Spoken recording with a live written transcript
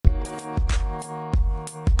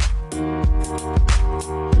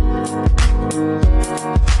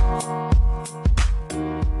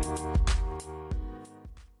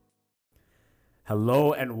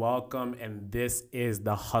Hello and welcome, and this is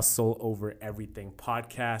the Hustle Over Everything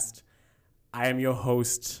podcast. I am your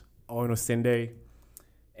host, Ono Sinde,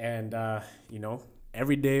 and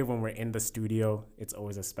every day when we're in the studio, it's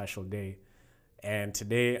always a special day. And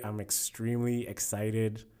today, I'm extremely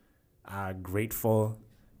excited, grateful,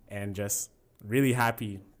 and just really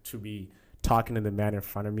happy to be talking to the man in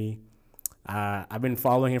front of me. I've been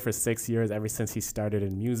following him for 6 years, ever since he started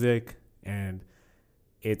in music, and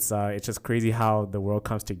it's just crazy how the world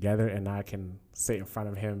comes together, and now I can sit in front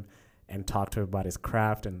of him and talk to him about his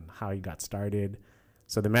craft and how he got started.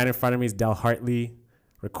 So the man in front of me is Del Hartley,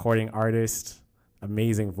 recording artist,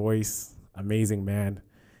 amazing voice, amazing man,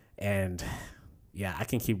 and yeah, I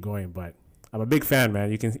can keep going, but I'm a big fan,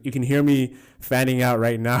 man. You can hear me fanning out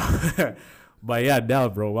right now. But yeah, Del,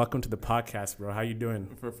 bro, welcome to the podcast, bro. How you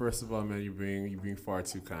doing? First of all, man, you're being far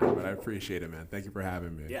too kind, but I appreciate it, man. Thank you for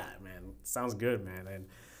having me. Yeah, man. Sounds good, man. And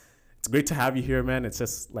it's great to have you here, man. It's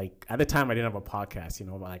just like at the time I didn't have a podcast,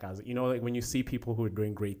 but like I was, like when you see people who are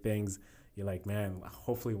doing great things, you're like, man,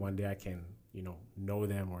 hopefully one day I can, know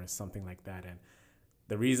them or something like that. And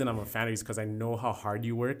the reason I'm a fan of you is because I know how hard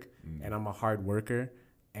you work, and I'm a hard worker.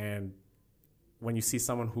 And when you see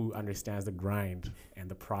someone who understands the grind and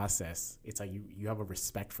the process, it's like you have a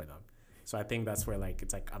respect for them. So I think that's where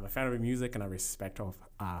it's like I'm a fan of your music and I respect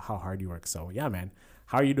how hard you work. So yeah, man,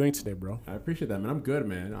 how are you doing today, bro? I appreciate that, man. I'm good,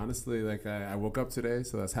 man. Honestly, I woke up today,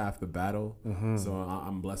 so that's half the battle. Mm-hmm. So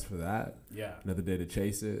I'm blessed for that. Yeah. Another day to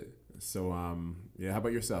chase it. So yeah, how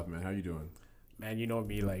about yourself, man? How you doing? Man, you know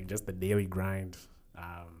me, just the daily grind.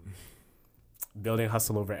 Building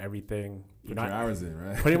hustle over everything. Put your hours in,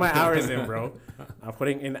 right? Putting my hours in, bro. I'm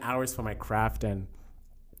putting in hours for my craft and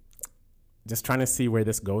just trying to see where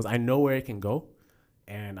this goes. I know where it can go,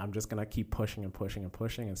 and I'm just going to keep pushing and pushing and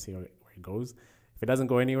pushing and see where it goes. If it doesn't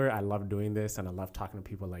go anywhere, I love doing this, and I love talking to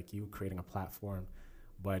people like you, creating a platform.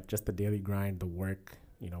 But just the daily grind, the work,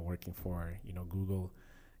 working for, Google,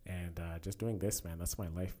 and just doing this, man. That's my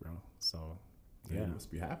life, bro. So, yeah. You must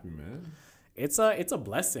be happy, man. It's a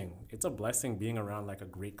blessing. It's a blessing being around a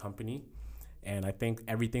great company. And I think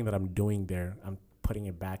everything that I'm doing there, I'm putting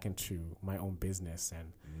it back into my own business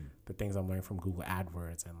and the things I'm learning from Google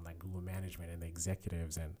AdWords and Google management and the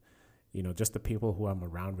executives and, just the people who I'm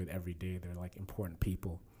around with every day. They're important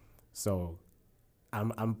people. So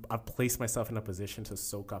I've placed myself in a position to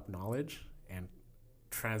soak up knowledge and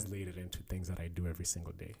translate it into things that I do every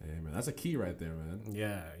single day. Hey, man, that's a key right there, man.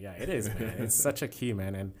 Yeah, it is, man. It's such a key,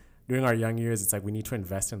 man. And during our young years, it's we need to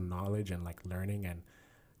invest in knowledge and learning. And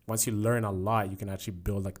once you learn a lot, you can actually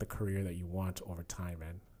build the career that you want over time,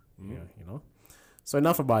 man. Yeah, So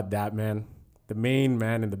enough about that, man. The main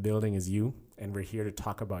man in the building is you, and we're here to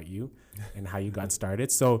talk about you and how you got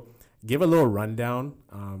started. So give a little rundown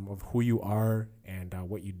of who you are and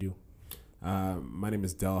what you do. My name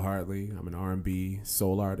is Del Hartley. I'm an R&B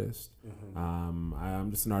soul artist. Mm-hmm.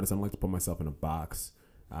 I'm just an artist. I don't like to put myself in a box.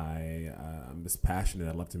 I'm just passionate.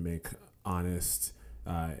 I love to make honest,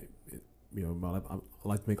 I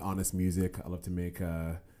like to make honest music. I love to make,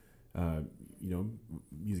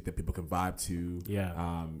 music that people can vibe to.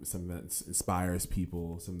 Yeah. Something that inspires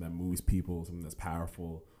people, something that moves people, something that's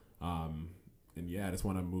powerful. And yeah, I just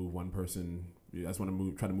want to move one person. I just want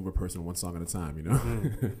to try to move a person one song at a time,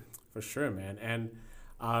 Mm-hmm. For sure, man. And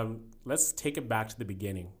let's take it back to the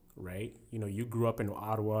beginning, right? You grew up in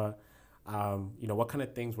Ottawa. What kind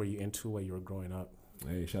of things were you into while you were growing up?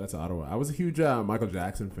 Hey, shout out to Ottawa. I was a huge Michael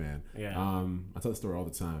Jackson fan. Yeah. I tell the story all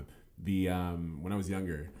the time. When I was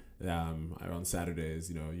younger, on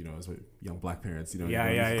Saturdays, as young black parents, clean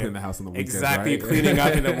the house on the weekends. Exactly, right? Cleaning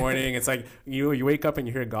up in the morning. It's you wake up and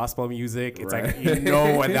you hear gospel music. It's right.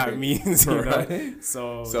 What that means. Right.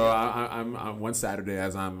 So I'm one Saturday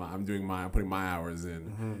as I'm putting my hours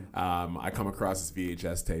in. Mm-hmm. I come across this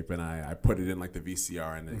VHS tape and I put it in the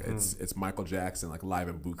VCR and mm-hmm. it's Michael Jackson live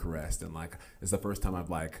in Bucharest, and it's the first time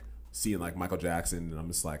I've seeing Michael Jackson, and I'm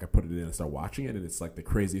just I put it in and start watching it, and it's the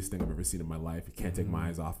craziest thing I've ever seen in my life. You can't take my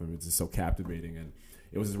eyes off him. It's just so captivating, and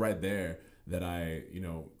it was just right there that I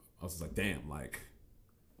was just damn,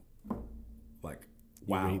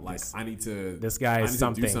 wow, I need to. This guy is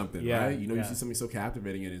something. Do something, yeah, right? You yeah. see something so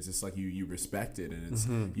captivating, and it's just you respect it, and it's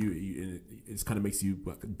Mm-hmm. it kind of makes you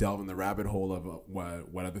delve in the rabbit hole of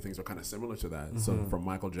what other things are kind of similar to that. Mm-hmm. So from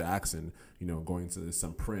Michael Jackson, going to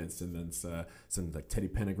some Prince, and then some Teddy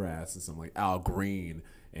Pendergrass, and some Al Green,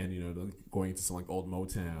 and going to some old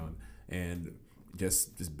Motown, and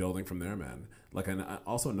just building from there, man. And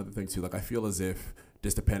also another thing too, I feel as if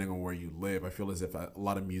just depending on where you live, I feel as if a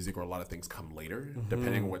lot of music or a lot of things come later,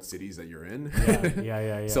 depending on what cities that you're in.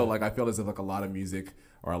 Yeah. So like I feel as if like a lot of music,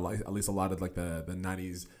 or like at least a lot of like the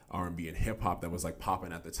 90s R&B and hip hop that was like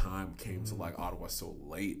popping at the time came to like Ottawa so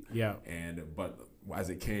late. Yeah. But as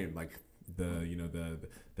it came, like the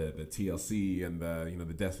TLC and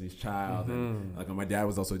the Destiny's Child, and like my dad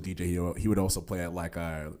was also a DJ. He would also play at like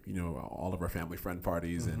all of our family friend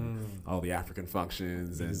parties and all the African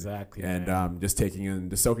functions, and just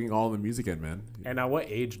soaking all the music in, man. And at what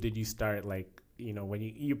age did you start, like, when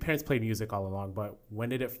your parents played music all along, but when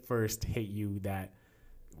did it first hit you that,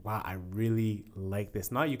 wow, I really like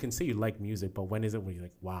this? Now you can say you like music, but when is it when you're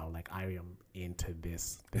like, wow, like I am into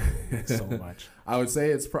this thing so much? I would say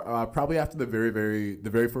it's probably after the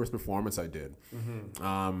very first performance I did.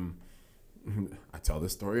 I tell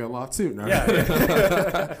this story a lot too. No?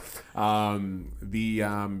 Yeah. The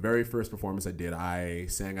very first performance I did, I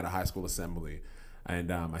sang at a high school assembly.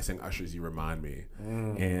 And I sang Usher's "You Remind Me."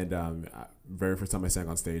 And very first time I sang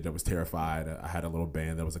on stage, I was terrified. I had a little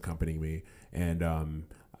band that was accompanying me. And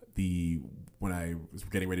when I was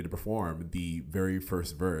getting ready to perform, the very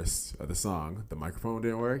first verse of the song, the microphone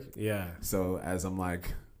didn't work. Yeah. So as I'm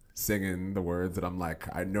like singing the words, and I'm like,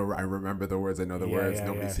 I remember the words, I know the words.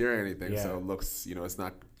 Nobody's hearing anything, so it looks, it's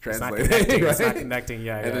not translating. It's not connecting.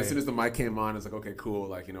 Yeah. And then as soon as the mic came on, it's like, okay, cool.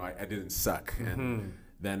 Like, I didn't suck. And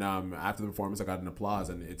then after the performance, I got an applause,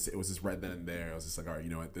 and it was just right then and there. I was just like, all right,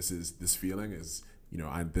 you know what? This feeling is,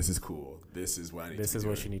 this is cool. This is what I need. This to is be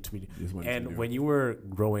what doing. you need to be. And when you were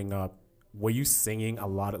growing up, were you singing a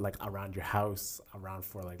lot of, like, around your house, around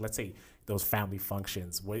for, like, let's say those family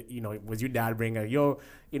functions? Was your dad bringing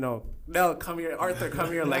Nell, come here, Arthur, come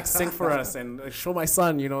here, like, sing for us and show my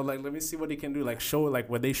son, like, let me see what he can do. Like,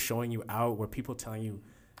 were they showing you out? Were people telling you,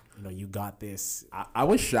 you got this? I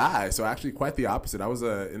was shy, so actually quite the opposite. I was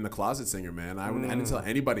in the closet singer, man. I didn't tell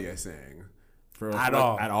anybody I sang. At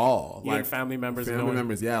all. Like family members,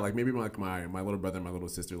 yeah. Like maybe like my little brother and my little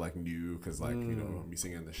sister like knew, because like me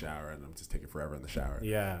singing in the shower, and I'm just taking forever in the shower.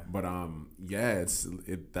 Yeah. But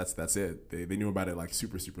that's it. They knew about it like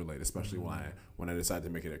super late, especially when I decided to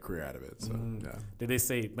make it a career out of it. So yeah. Did they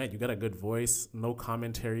say, man, you got a good voice? No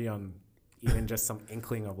commentary on even just some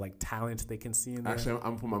inkling of like talent they can see in there? Actually,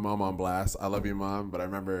 I'm putting my mom on blast. I love you, Mom. But I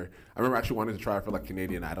remember actually wanting to try for like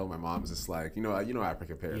Canadian Idol. My mom's just like,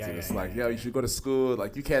 African parents. It's like, yo, you should go to school.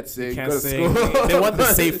 Like, you can't sing. Go to school. They want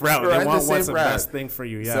the safe route. Right, they want what's the best thing for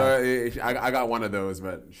you. Yeah. So I got one of those,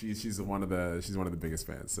 but she's one of the biggest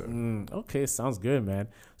fans. So okay, sounds good, man.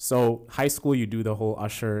 So high school, you do the whole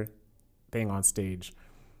Usher thing on stage.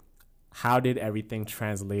 How did everything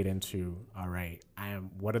translate into, all right,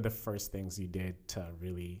 what are the first things you did to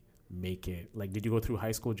really make it? Like, did you go through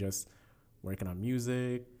high school just working on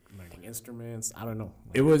music, learning instruments? I don't know.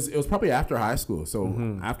 It was probably after high school.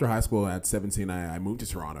 So after high school at 17, I moved to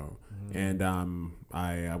Toronto, and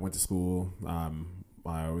I went to school.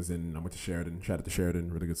 I went to Sheridan. Shout out to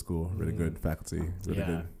Sheridan, really good school, really good faculty, really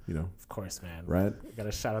good, Of course, man. Right? You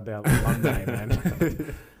gotta shout out the alumni,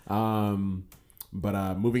 man.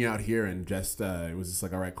 But moving out here and just it was just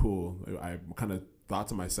like, all right, cool. I kind of thought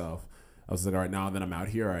to myself, I was like, all right, now that I'm out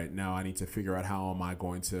here, all right, now I need to figure out how am I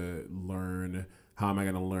going to learn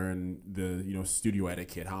the studio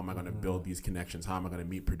etiquette? How am I going to build these connections? How am I going to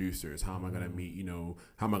meet producers? How am I going to meet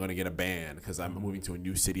how am I going to get a band? Because I'm moving to a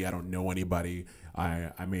new city, I don't know anybody.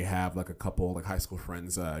 I may have like a couple like high school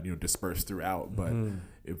friends dispersed throughout, but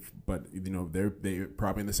they're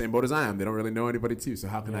probably in the same boat as I am. They don't really know anybody too. So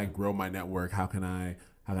how can I grow my network? How can I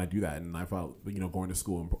do that? And I felt going to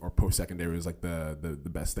school or post secondary was like the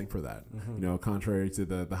best thing for that. Contrary to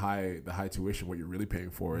the high tuition, what you're really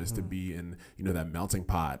paying for is to be in that melting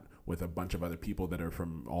pot with a bunch of other people that are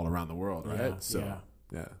from all around the world, right?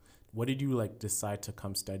 Yeah. What did you decide to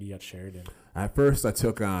come study at Sheridan? At first, I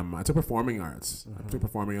took performing arts. I took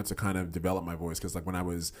performing arts to kind of develop my voice, because like when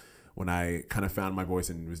I kind of found my voice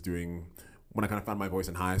and when I kind of found my voice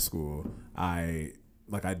in high school, I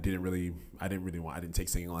didn't take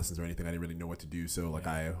singing lessons or anything. I didn't really know what to do. So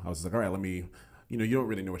I was just like, all right, let me, you don't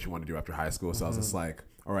really know what you want to do after high school. So I was just like,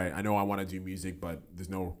 all right, I know I want to do music, but there's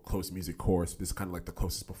no close music course. This is kind of like the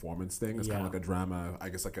closest performance thing. It's kind of like a drama, I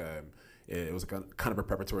guess it was kind of a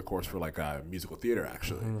preparatory course for like musical theater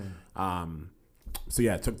actually. So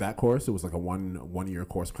yeah, I took that course. It was like a one year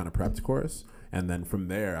course, kind of prepped course. And then from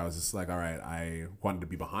there, I was just like, all right, I wanted to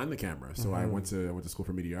be behind the camera. So I went to school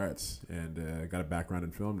for media arts and got a background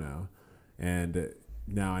in film now. And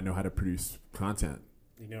now I know how to produce content.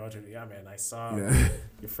 Yeah, man, I saw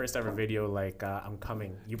your first ever video, I'm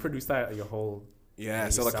Coming. You produced that, your whole Yeah,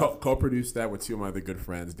 so like co-produced that with two of my other good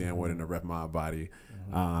friends, Dan Wood and a Rep Mob Body,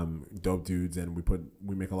 dope dudes, and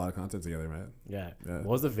we make a lot of content together, man. Yeah. What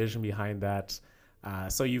was the vision behind that?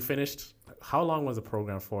 So you finished. How long was the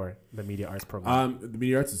program for, the media arts program? The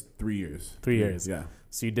media arts is 3 years. 3 years. Yeah.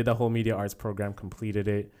 So you did the whole media arts program, completed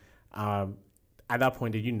it. At that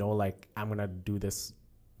point, did you know, like, I'm gonna do this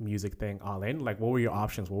music thing all in? Like, what were your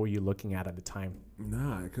options? What were you looking at the time?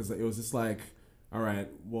 Nah, because it was just like, all right,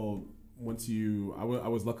 well, once I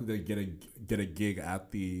was lucky to get a gig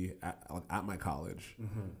at my college,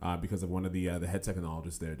 because of one of the head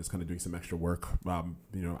technologists there, just kind of doing some extra work,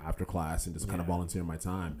 after class and just kind of volunteering my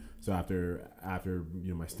time. So after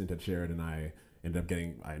my stint at Sheridan, I ended up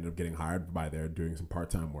getting hired by there doing some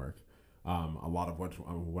part-time work. A lot of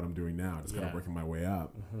what I'm doing now, just kind of working my way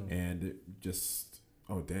up, and it just,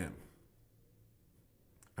 oh damn.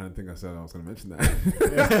 I didn't think I said I was going to mention that,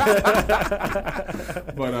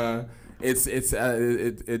 but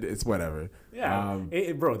it's whatever. Yeah,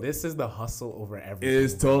 bro, this is the hustle over everything. It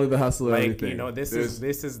is totally the hustle over everything. This is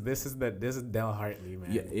Del Hartley,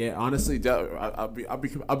 man. Yeah. Honestly,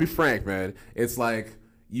 I'll be frank, man. It's like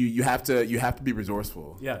you have to be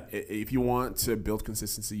resourceful. Yeah. If you want to build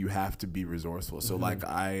consistency, you have to be resourceful. So like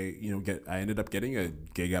I ended up getting a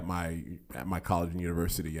gig at my college and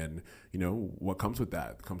university, and what comes with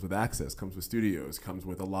that comes with access, comes with studios, comes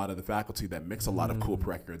with a lot of the faculty that mix a lot of cool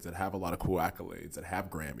records, that have a lot of cool accolades, that have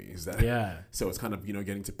Grammys. So it's kind of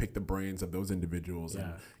getting to pick the brains of those individuals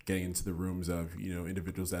and getting into the rooms of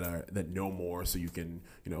individuals that know more, so you can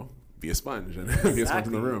be a sponge and be a sponge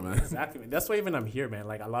in the room, man. Exactly. That's why even I'm here, man.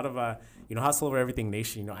 Like a lot of Hustle Over Everything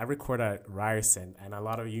Nation, I record at Ryerson, and a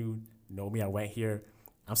lot of you know me. I went here.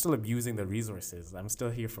 I'm still abusing the resources. I'm still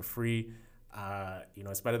here for free.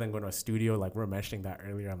 It's better than going to a studio. Like we were mentioning that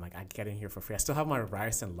earlier. I'm like, I get in here for free. I still have my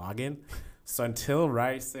Ryerson login. So until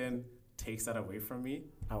Ryerson takes that away from me,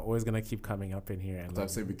 I'm always gonna keep coming up in here. And I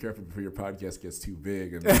say, be careful before your podcast gets too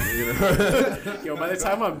big. And Yo, by the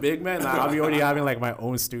time I'm big, man, I'll be already having like my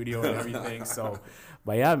own studio and everything. So,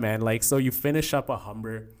 but yeah, man, like, so you finish up a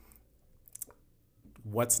Humber.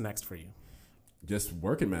 What's next for you? Just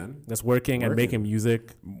working, man. Just working and making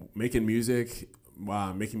music. Making music,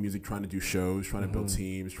 trying to do shows, trying to build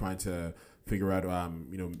teams, trying to figure out,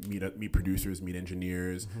 meet producers, meet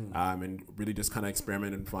engineers, and really just kind of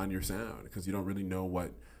experiment and find your sound, because you don't really know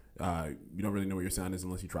what your sound is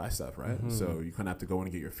unless you try stuff, right? So you kind of have to go in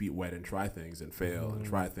and get your feet wet and try things and fail and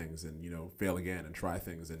try things and fail again and try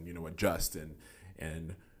things and adjust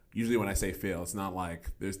and usually when I say fail, it's not like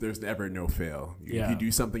there's never no fail. If you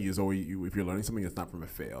do something, if you're learning something, it's not from a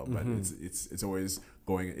fail, but it's always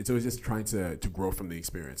just trying to grow from the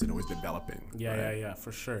experience and always developing. Yeah,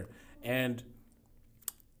 for sure. And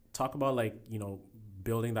talk about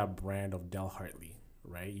building that brand of Del Hartley,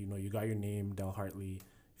 right? You got your name, Del Hartley,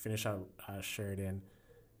 finish out Sheridan.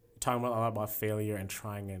 Talking about a lot about failure and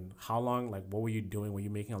trying, and how long, what were you doing? Were you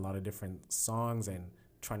making a lot of different songs and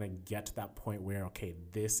trying to get to that point where, okay,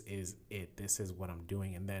 this is it, this is what I'm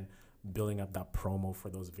doing, and then building up that promo for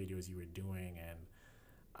those videos you were doing, and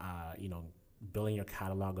building your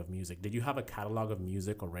catalog of music? Did you have a catalog of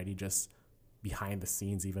music already, just behind the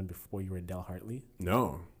scenes, even before you were Del Hartley?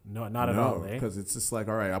 No, not at all, eh? Because it's just like,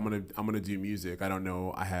 all right, I'm gonna do music. I don't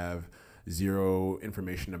know. I have zero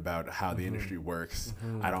information about how the industry works.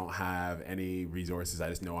 I don't have any resources. I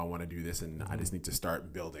just know I want to do this, and I just need to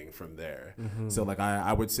start building from there. So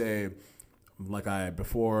I would say,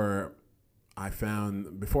 before I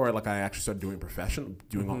actually started doing before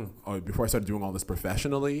I started doing all this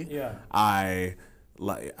professionally, I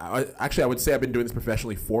would say I've been doing this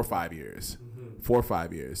professionally 4 or 5 years. 4 or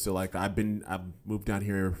 5 years. So I've moved down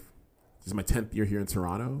here. This is my 10th year here in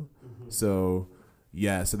Toronto. So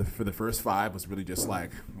yeah, so for the first 5 was really just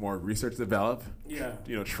more research develop.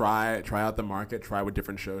 Try out the market, try what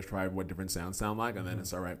different shows, try what different sounds sound like, and then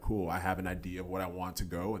it's all right, cool. I have an idea of what I want to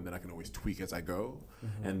go, and then I can always tweak as I go,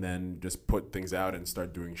 and then just put things out and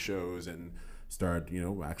start doing shows and start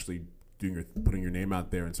actually putting your name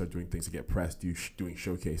out there and start doing things to get pressed, doing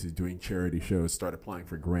showcases, doing charity shows, start applying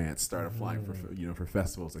for grants, start applying for for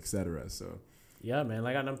festivals, etc. So yeah, man.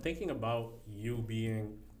 And I'm thinking about you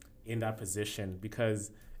being in that position,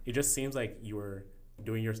 because it just seems like you were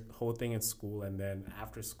doing your whole thing in school, and then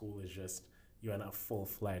after school is just you're in a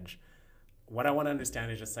full-fledged. What I want to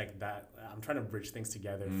understand is just that I'm trying to bridge things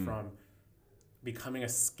together from becoming a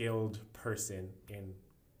skilled person in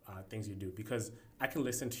things you do, because I can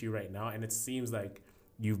listen to you right now and it seems like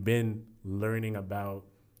you've been learning about,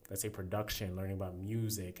 let's say, production, learning about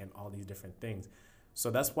music and all these different things.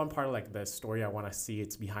 So that's one part of the story I want to see.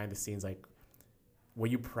 It's behind the scenes. Were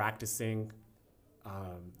you practicing,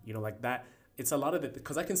 that? it's a lot of the,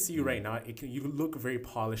 because I can see you right now. You look very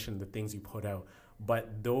polished in the things you put out,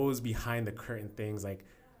 but those behind the curtain things, like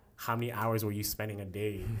how many hours were you spending a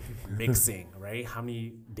day mixing, right? How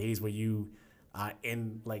many days were you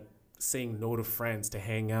in like saying no to friends to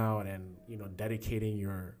hang out and dedicating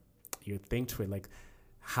your thing to it? Like,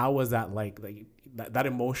 how was that like that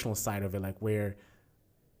emotional side of it, like where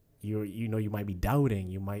you might be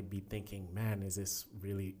doubting, you might be thinking, man, is this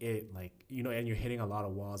really it? Like, and you're hitting a lot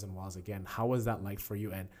of walls and walls again. How was that like for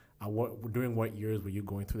you? And during what years were you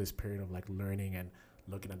going through this period of like learning and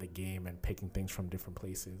looking at the game and picking things from different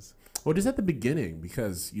places? Well, just at the beginning,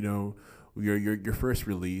 because your first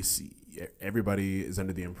release, everybody is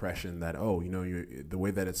under the impression that the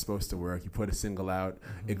way that it's supposed to work, you put a single out,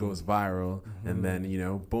 it goes viral, and then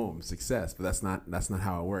boom, success. But that's not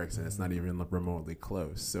how it works, and it's not even remotely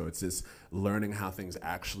close. So it's just learning how things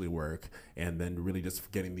actually work, and then really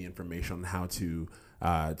just getting the information on how to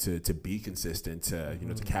be consistent, to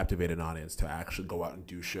captivate an audience, to actually go out and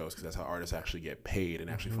do shows, because that's how artists actually get paid, and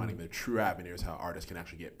actually finding the true avenues how artists can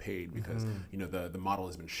actually get paid, because the model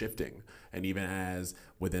has been shifting. And even as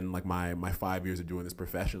within like my 5 years of doing this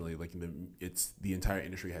professionally, like it's the entire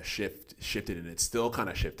industry has shifted, and it's still kind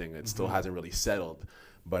of shifting. It still hasn't really settled.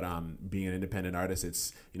 But being an independent artist,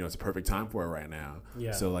 it's it's a perfect time for it right now.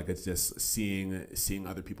 Yeah. So like it's just seeing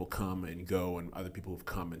other people come and go, and other people who've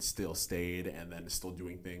come and still stayed, and then still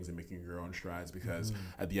doing things and making your own strides. Because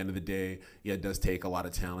at the end of the day, it does take a lot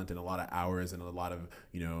of talent and a lot of hours and a lot of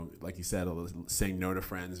like you said, saying no to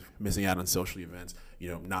friends, missing out on social events,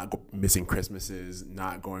 missing Christmases,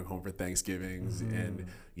 not going home for Thanksgivings, and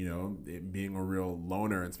being a real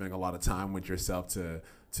loner and spending a lot of time with yourself to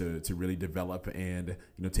really develop and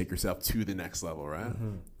take yourself to the next level, right?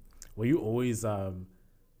 Were you always an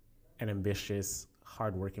ambitious,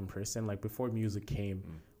 hardworking person? Like before music came,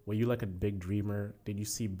 were you like a big dreamer? Did you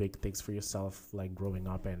see big things for yourself, like growing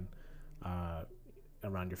up and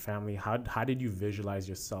around your family? How did you visualize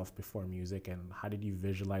yourself before music, and how did you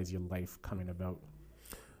visualize your life coming about?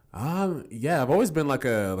 I've always been like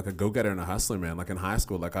a go-getter and a hustler, man. Like in high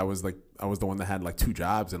school, like I was the one that had like 2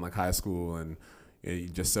 jobs in like high school, and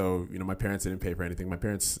just so my parents didn't pay for anything. My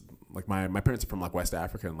parents are from like West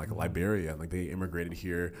Africa and like Liberia, and like they immigrated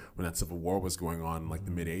here when that civil war was going on, like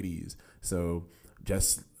the mid 80s. So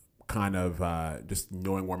just kind of just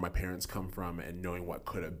knowing where my parents come from and knowing what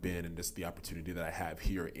could have been, and just the opportunity that I have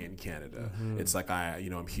here in Canada. It's like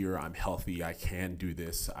I'm here, I'm healthy, I can do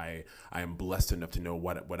this. I am blessed enough to know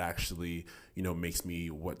what actually makes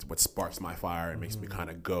me, what sparks my fire and makes me kind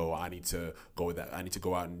of go. I need to go with that. I need to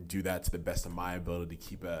go out and do that to the best of my ability,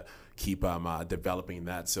 keep developing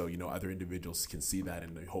that, so other individuals can see that,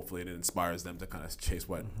 and hopefully it inspires them to kind of chase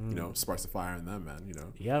what sparks the fire in them, man.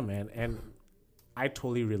 Yeah, man. And I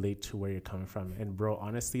totally relate to where you're coming from. And bro,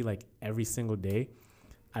 honestly, like every single day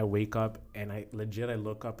I wake up and I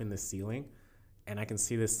look up in the ceiling and I can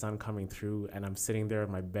see the sun coming through, and I'm sitting there,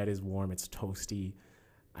 my bed is warm, it's toasty.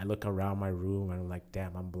 I look around my room and I'm like,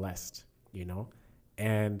 damn, I'm blessed,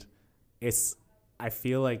 And I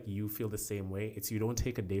feel like you feel the same way. You don't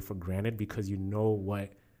take a day for granted, because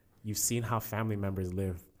you've seen how family members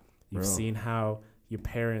live. You've seen how your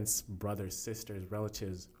parents, brothers, sisters,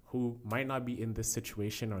 relatives who might not be in this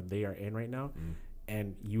situation or they are in right now,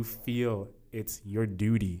 and you feel it's your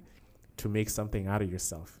duty to make something out of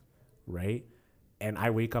yourself, right? And I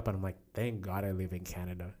wake up and I'm like, thank God I live in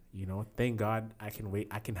Canada, Thank God I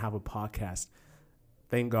can have a podcast.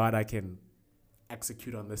 Thank God I can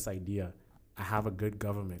execute on this idea. I have a good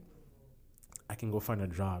government. I can go find a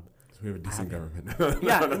job. We have a decent government.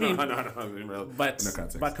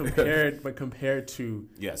 But compared to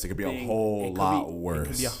yes, it could be a whole lot worse. It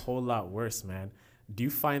could be a whole lot worse, man. Do you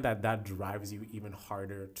find that drives you even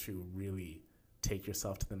harder to really take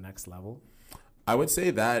yourself to the next level? I would say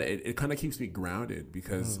that it kind of keeps me grounded,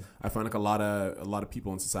 because I find like a lot of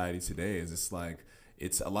people in society today is just like,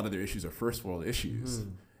 it's a lot of their issues are first world issues,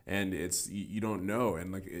 and it's you don't know,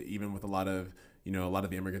 and like even with a lot of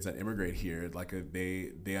the immigrants that immigrate here, like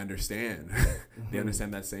they understand, they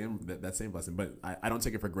understand that same blessing. But I don't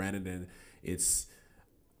take it for granted, and it's,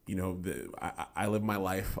 I live my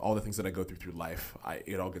life, all the things that I go through life,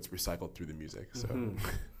 it all gets recycled through the music. So,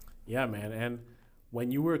 yeah, man. And when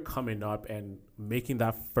you were coming up and making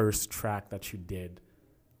that first track that you did,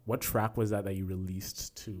 what track was that you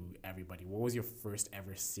released to everybody? What was your first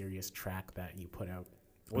ever serious track that you put out?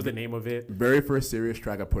 What was the name of it? Very first serious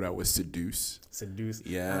track I put out was Seduce. Seduce.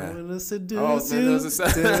 Yeah. I wanna seduce you.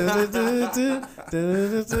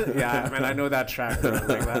 Yeah, man, I know that track, bro.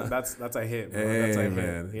 Like that's a hit, bro. Hey, that's a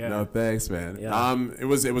man. hit. Yeah. No, thanks, man. Yeah. It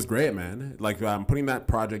was great, man. Like putting that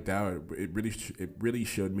project out, it really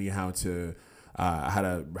showed me how to how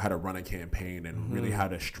to run a campaign and really how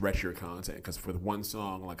to stretch your content. Because for the one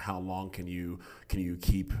song, like how long can you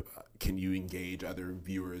engage other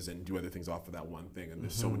viewers and do other things off of that one thing? And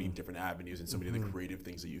there's so many different avenues and so many other creative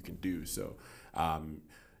things that you can do. So,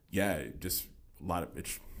 just a lot of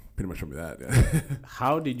it's pretty much from that. Yeah.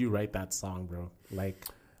 How did you write that song, bro? Like,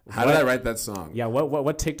 how did I write that song? Yeah,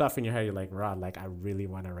 what ticked off in your head? You're like, Rod, like I really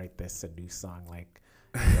want to write this Seduce song, like.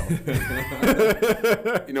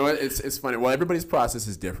 You know what? It's funny. Well, everybody's process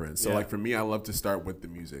is different. So like for me, I love to start with the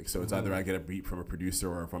music. So it's either I get a beat from a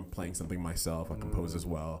producer, or if I'm playing something myself, I compose as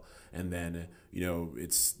well. And then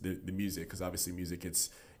it's the music, because obviously music it's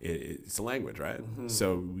a language, right?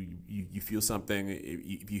 So you feel something.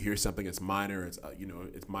 If you hear something, it's minor. It's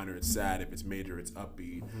it's minor. It's sad. If it's major, it's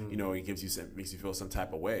upbeat. It makes you feel some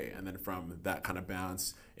type of way. And then from that kind of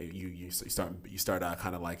bounce, you start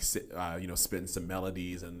kind of like spitting some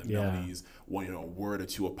melodies, and the melodies, a word or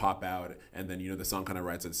two will pop out, and then the song kind of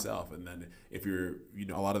writes itself. And then if you're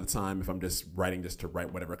a lot of the time, if I'm just writing just to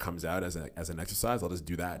write whatever comes out as an exercise, I'll just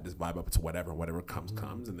do that, just vibe up to whatever comes,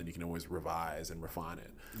 and then you can always revise and refine it.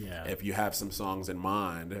 Yeah. If you have some songs in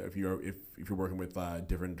mind, if you're working with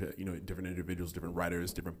different individuals, different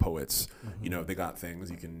writers, different poets, they got things,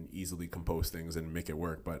 you can easily compose things and make it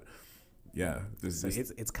work. But yeah,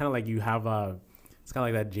 it's kind of like you have it's kind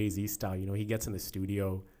of like that Jay-Z style. He gets in the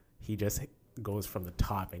studio, he just goes from the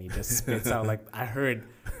top and he just spits out. Like I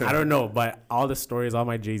don't know, but all the stories, all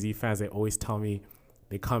my Jay-Z fans, they always tell me,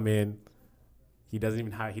 they come in, he doesn't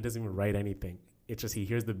even write anything. It's just he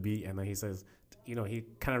hears the beat and then he says, he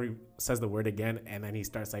kind of says the word again, and then he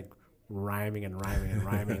starts like rhyming and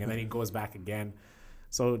and then he goes back again.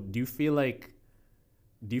 So do you feel like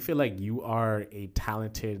you are a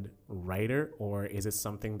talented writer, or is it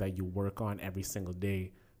something that you work on every single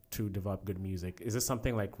day to develop good music? Is it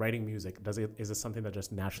something like writing music? Is it something that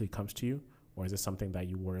just naturally comes to you, or is it something that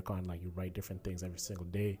you work on, like you write different things every single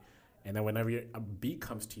day, and then whenever a beat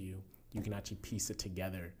comes to you, you can actually piece it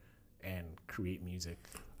together and create music?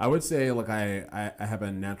 I would say like I have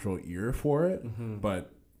a natural ear for it,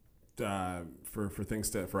 but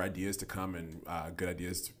for ideas to come and good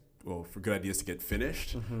ideas to get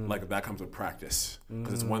finished, like that comes with practice.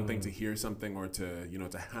 Because it's one thing to hear something or to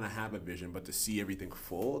kind of have a vision, but to see everything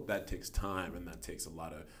full, that takes time, and that takes a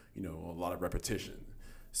lot of repetition.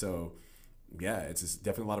 So yeah, it's just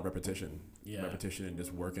definitely a lot of repetition. Repetition and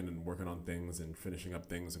just working on things and finishing up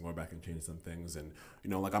things and going back and changing some things. And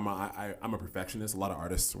like I'm a perfectionist. A lot of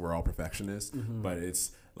artists, we're all perfectionists, but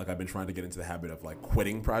it's like I've been trying to get into the habit of like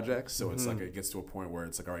quitting projects. So it's like it gets to a point where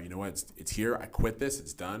it's like, all right, you know what, it's here. I quit this.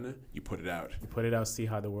 It's done. You put it out. See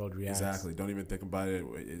how the world reacts. Exactly. Don't even think about it.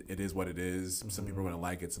 It is what it is. Some people are going to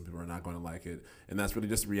like it. Some people are not going to like it. And that's really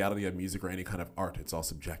just the reality of music or any kind of art. It's all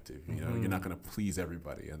subjective. You're not going to please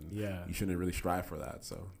everybody, and you shouldn't really strive for that.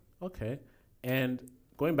 So okay. And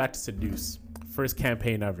going back to Seduce, first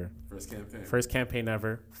campaign ever.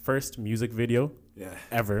 First music video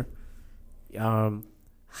ever.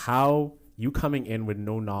 How you coming in with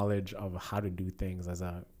no knowledge of how to do things as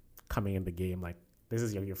coming in the game, like this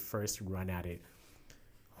is your first run at it.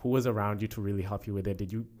 Who was around you to really help you with it? Did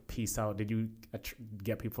you piece out? Did you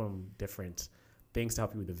get people from different things to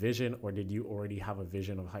help you with the vision, or did you already have a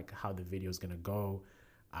vision of like how the video is gonna go,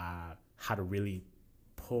 how to really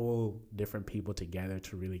pull different people together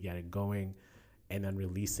to really get it going, and then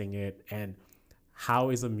releasing it? And how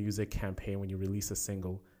is a music campaign when you release a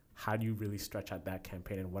single? How do you really stretch out that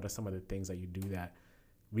campaign, and what are some of the things that you do that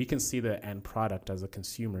we can see the end product as a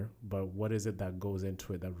consumer, but what is it that goes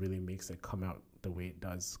into it that really makes it come out the way it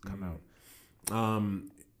does come out?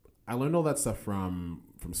 I learned all that stuff from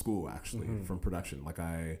school, actually, from production. Like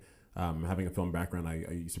having a film background, I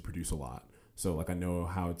used to produce a lot. So like I know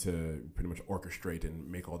how to pretty much orchestrate and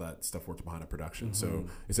make all that stuff work behind a production. So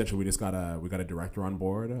essentially, we got a director on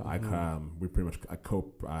board. I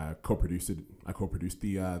co-produced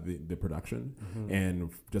the production,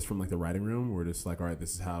 and just from like the writing room, we're just like, all right,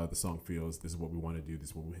 this is how the song feels. This is what we want to do.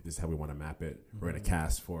 This is how we want to map it. We're gonna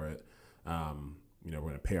cast for it. We're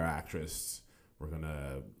gonna pay our actress. We're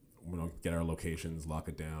gonna get our locations, lock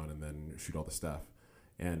it down, and then shoot all the stuff.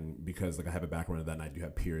 And because like I have a background in that, and I do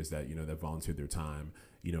have peers that that volunteered their time,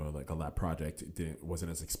 like a lab project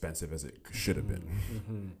wasn't as expensive as it should have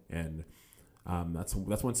been. And that's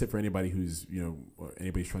one tip for anybody who's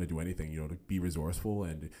anybody's trying to do anything, to be resourceful.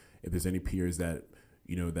 And if there's any peers that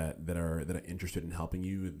that are interested in helping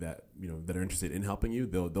you, that are interested in helping you,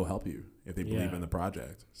 they'll help you if they believe in the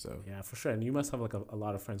project. So yeah, for sure. And you must have like a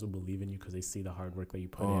lot of friends who believe in you because they see the hard work that you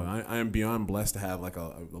put in. I am beyond blessed to have like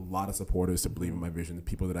a lot of supporters to believe in my vision, the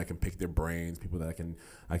people that I can pick their brains, people that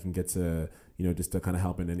I can get to just to kind of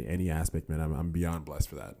help in any aspect, man. I'm beyond blessed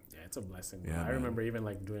for that. Yeah, it's a blessing. Yeah, I remember even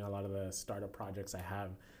like doing a lot of the startup projects I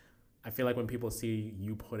have. I feel like when people see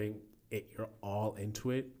you putting you're all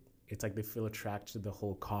into it, it's like they feel attracted to the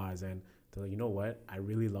whole cause, and they're like, you know what? I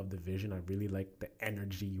really love the vision. I really like the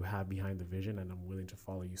energy you have behind the vision, and I'm willing to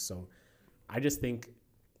follow you. So I just think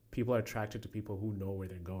people are attracted to people who know where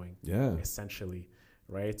they're going. Yeah. Essentially,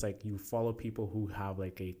 right? It's like you follow people who have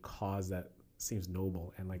like a cause that seems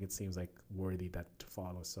noble and like it seems like worthy that to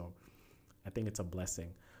follow. So I think it's a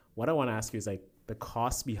blessing. What I want to ask you is like the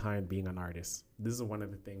cost behind being an artist. This is one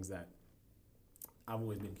of the things that I've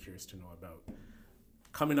always been curious to know about.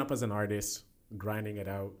 Coming up as an artist, grinding it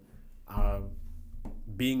out,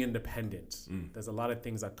 being independent. There's a lot of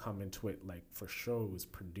things that come into it, like for shows,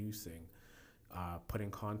 producing,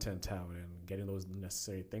 putting content out, and getting those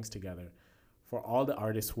necessary things together. For all the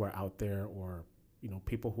artists who are out there, or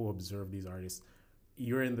people who observe these artists,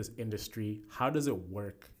 you're in this industry. How does it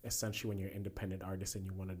work essentially when you're an independent artist and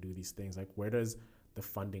you want to do these things? Like, where does the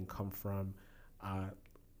funding come from?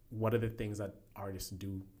 What are the things that artists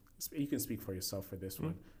do? You can speak for yourself for this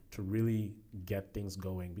one, to really get things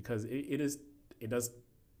going, because it does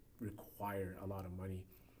require a lot of money.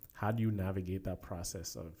 How do you navigate that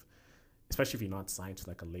process of, especially if you're not signed to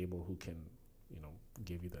like a label who can,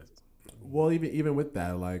 give you the. Well, even with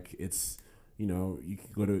that, like it's, you can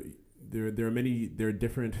go to, there are many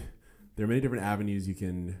different avenues you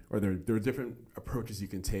can, or there are different approaches you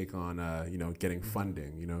can take on, getting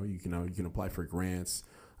funding. You can apply for grants,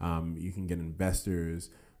 you can get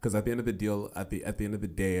investors. Because at the end of the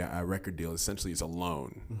day, a record deal essentially is a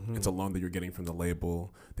loan. It's a loan that you're getting from the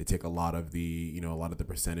label. They take a lot of the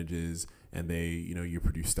percentages, and they, you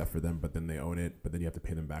produce stuff for them, but then they own it. But then you have to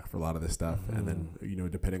pay them back for a lot of this stuff. And then,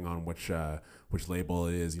 depending on which label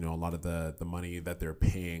it is, a lot of the money that they're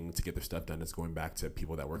paying to get their stuff done is going back to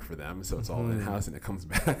people that work for them. So it's all in house and it comes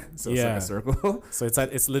back. So it's like a circle. So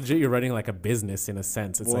it's legit. You're running like a business in a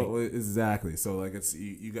sense. It's exactly. So like it's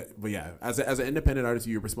you got, but yeah, as an independent artist,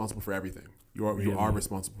 you're responsible for everything. You are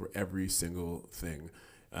responsible for every single thing.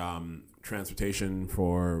 Transportation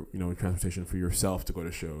for yourself to go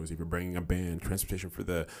to shows. If you're bringing a band, transportation for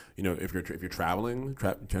the if you're traveling,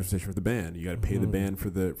 transportation for the band. You got to pay the band for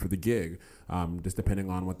the gig. Just depending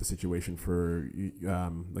on what the situation for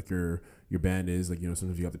like your band is. Like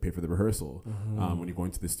sometimes you have to pay for the rehearsal. When you're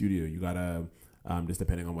going to the studio, you gotta. Just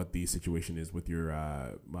depending on what the situation is with your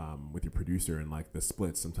producer and like the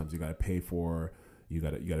splits. Sometimes you gotta pay for. You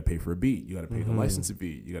gotta pay for a beat. You gotta pay the license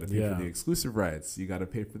fee. You gotta pay for the exclusive rights. You gotta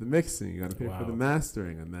pay for the mixing. You gotta pay for the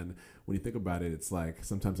mastering. And then when you think about it, it's like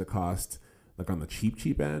sometimes it costs, like on the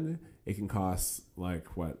cheap end, it can cost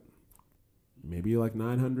like what, maybe like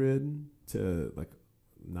 900 to like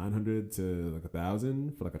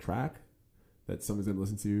 1,000 for like a track that someone's gonna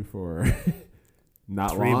listen to for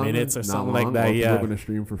not 3 minutes or something like that. Yeah, people are gonna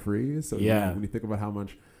stream for free. So when you think about how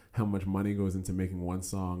much money goes into making one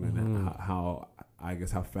song and how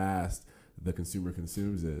fast the consumer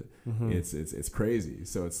consumes it, it's crazy.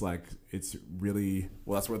 So it's like, it's really,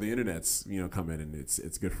 well, that's where the internet's come in, and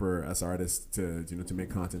it's good for us artists to to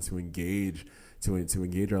make content to engage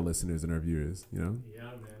our listeners and our viewers. Yeah, man.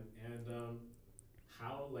 And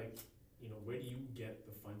how, like, where do you get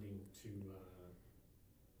the funding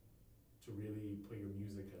to really put your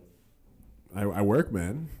music out? I work,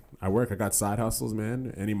 man. I got side hustles,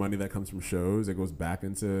 man. Any money that comes from shows, it goes back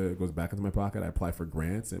into my pocket. I apply for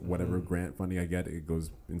grants, and whatever grant funding I get, it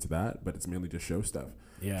goes into that. But it's mainly just show stuff.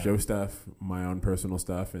 Yeah. Show stuff, my own personal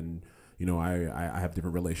stuff, and I have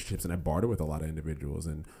different relationships, and I barter with a lot of individuals.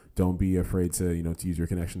 And don't be afraid to to use your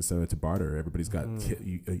connections to barter. Everybody's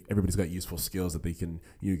got useful skills that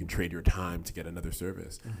you can trade your time to get another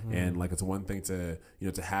service. And like, it's one thing to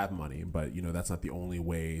to have money, but that's not the only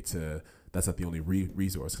way to. That's not the only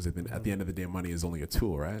resource, because at the end of the day, money is only a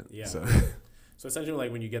tool, right? Yeah. So essentially, like,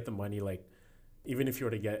 when you get the money, like, even if you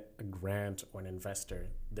were to get a grant or an investor,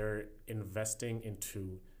 they're investing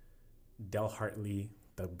into Del Hartley,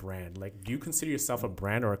 the brand. Like, do you consider yourself a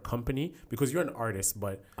brand or a company? Because you're an artist,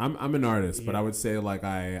 but I'm an artist, but I would say, like,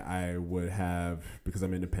 I would have, because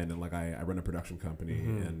I'm independent, like I run a production company,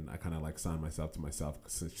 and I kind of like sign myself to myself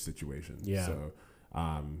situation. Yeah. So.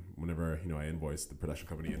 Whenever I invoice, the production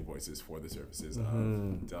company invoices for the services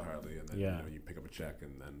of Del Hartley, and then you pick up a check,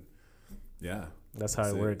 and then that's how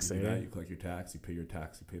it works. You collect your tax, you pay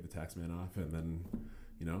the tax man off, and then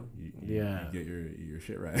you get your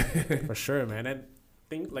shit right. For sure, man. And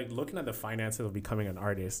think like looking at the finances of becoming an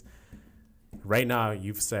artist right now,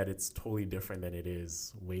 you've said it's totally different than it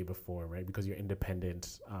is way before, right? Because you're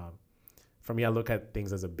independent. For me, I look at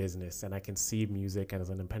things as a business, and I can see music, and as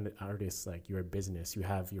an independent artist, like you're a business. You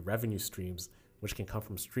have your revenue streams, which can come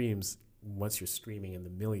from streams once you're streaming in the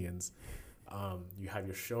millions. You have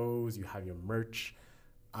your shows, you have your merch.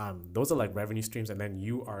 Those are like revenue streams, and then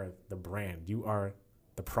you are the brand. You are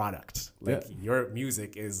the product. Like your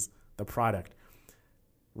music is the product.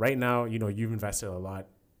 Right now, you've invested a lot.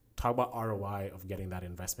 Talk about ROI of getting that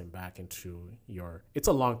investment back into it's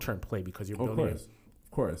a long-term play because you're building it.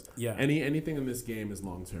 Of course. Yeah. Anything in this game is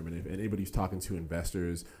long-term. And if anybody's talking to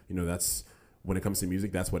investors, that's when it comes to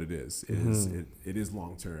music, that's what it is. It is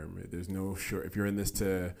long-term. There's no short, if you're in this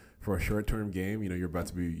for a short-term game, you're about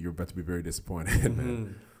to be very disappointed,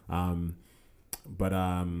 man.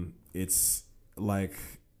 It's like,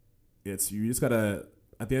 you just gotta,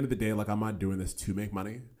 at the end of the day, like I'm not doing this to make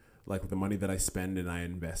money. Like with the money that I spend and I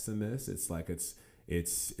invest in this, it's like it's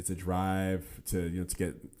a drive to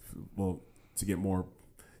get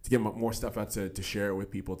more stuff out to share it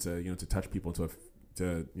with people, to touch people, to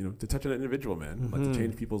touch an individual, man. Like to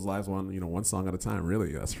change people's lives one song at a time.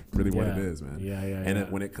 Really, that's really what it is, man.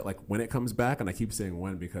 And when it comes back, and I keep saying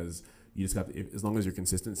when, because you just got as long as you're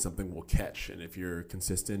consistent, something will catch. And if you're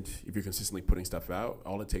consistently putting stuff out,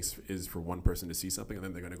 all it takes is for one person to see something, and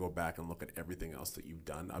then they're going to go back and look at everything else that you've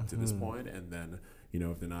done up to this point. And then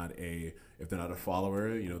if they're not a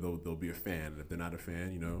follower, they'll be a fan. And if they're not a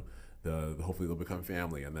fan, hopefully they'll become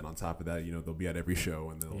family. And then on top of that, they'll be at every show,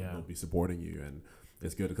 and they'll be supporting you. And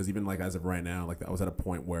it's good because even like as of right now, like I was at a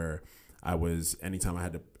point where anytime I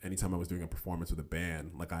was doing a performance with a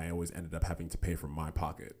band, like I always ended up having to pay from my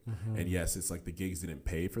pocket. And yes, it's like the gigs didn't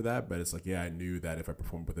pay for that, but it's like, I knew that if I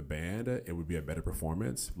performed with a band, it would be a better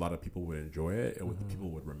performance. A lot of people would enjoy it. People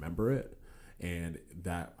would remember it. And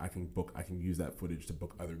that I can use that footage to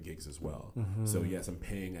book other gigs as well. So yes, I'm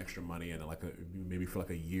paying extra money, and maybe for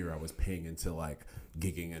like a year I was paying into like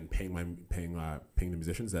gigging and paying the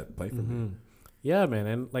musicians that play for me. Yeah, man.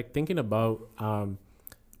 And like thinking about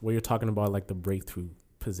what you're talking about, like the breakthrough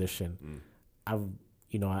position, I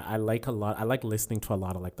like a lot. I like listening to a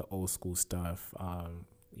lot of like the old school stuff.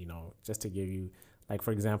 Just to give you, like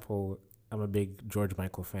for example, I'm a big George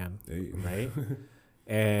Michael fan, right?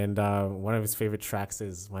 And one of his favorite tracks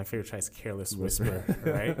is Careless Whisper,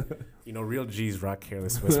 right? Real G's rock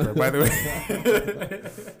Careless Whisper, by the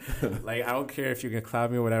way. Like, I don't care if you can clap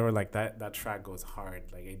me or whatever, like that track goes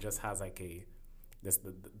hard. Like, it just has like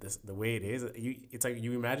the way it is. It's like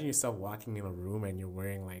you imagine yourself walking in a room and you're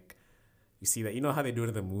wearing like, you see that, how they do it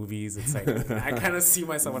in the movies. It's like, I kind of see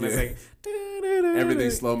myself when it's like,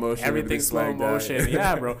 everything slow motion. Everything slow motion.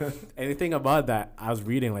 Yeah, bro. Anything about that, I was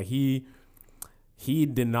reading, like he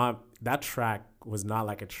did not, that track was not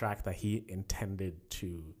like a track that he intended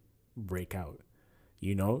to break out.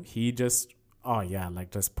 He just,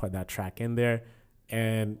 just put that track in there.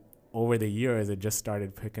 And over the years, it just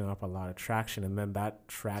started picking up a lot of traction. And then that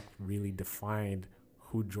track really defined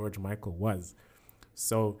who George Michael was.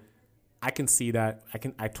 So I can see that.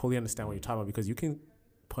 I totally understand what you're talking about, because you can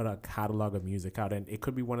put a catalog of music out and it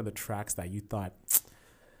could be one of the tracks that you thought,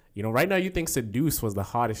 right now you think Seduce was the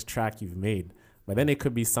hottest track you've made. But then it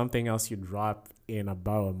could be something else you drop in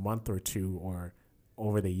about a month or two or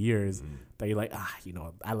over the years that you're like,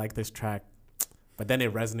 I like this track. But then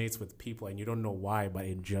it resonates with people and you don't know why, but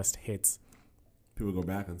it just hits. People go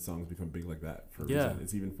back and songs become big like that for a reason.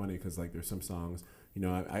 It's even funny because like there's some songs,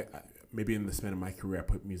 I maybe in the span of my career, I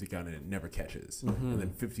put music out and it never catches. And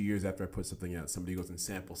then 50 years after I put something out, somebody goes and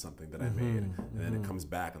samples something that I made. And then it comes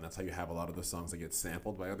back, and that's how you have a lot of the songs that get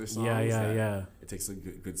sampled by other songs. Yeah. It takes some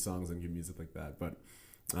good songs and good music like that. But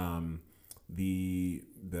the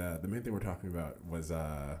main thing we're talking about was,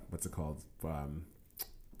 what's it called?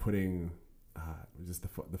 Putting... just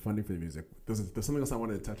the funding for the music. There's something else I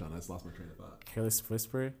wanted to touch on. I just lost my train of thought. Careless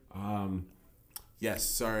Whisper? Yes,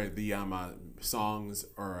 sorry. The songs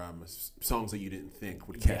or songs that you didn't think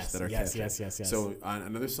would catch that are catching. Yes. So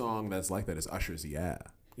another song that's like that is Usher's "Yeah."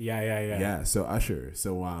 Yeah. So Usher.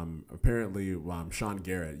 So apparently Sean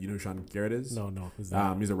Garrett. You know who Sean Garrett is? No. Who's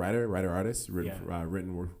that? He's a artist,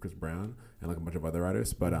 written with Chris Brown and like a bunch of other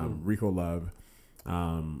artists. But Rico Love.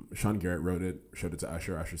 Sean Garrett wrote it, showed it to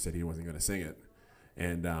Usher. Usher said he wasn't going to sing it,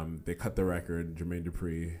 and they cut the record. Jermaine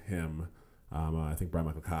Dupri, him, I think Brian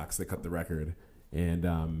Michael Cox. They cut the record,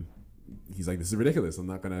 and he's like, "This is ridiculous. I'm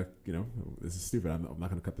not gonna, this is stupid. I'm not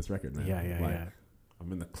gonna cut this record, man." Yeah.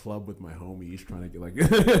 I'm in the club with my homies trying to get like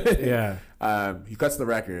he cuts the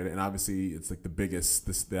record, and obviously it's like the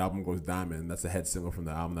biggest. The album goes diamond. That's the head single from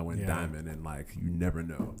the album that went diamond, and like you never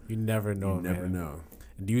know. You never know.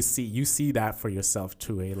 And do you see that for yourself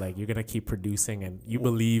too? Like you're gonna keep producing, and you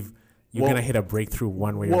believe you're gonna hit a breakthrough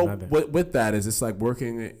one way or another. With that is it's like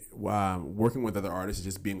working with other artists is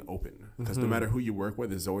just being open, because no matter who you work with,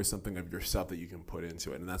 there's always something of yourself that you can put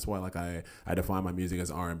into it, and that's why like I define my music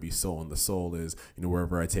as R&B soul, and the soul is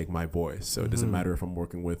wherever I take my voice. So it doesn't matter if I'm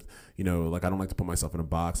working with like I don't like to put myself in a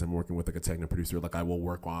box. I'm working with like a techno producer. Like I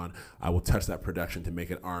will touch that production to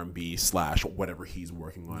make it R&B / whatever he's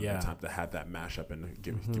working on at the time to have that mashup and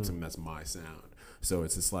give something that's my sound. So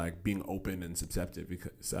it's just like being open and susceptible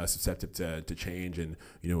to change and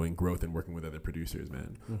and growth and working with other producers,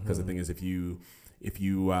 man. Because the thing is, if you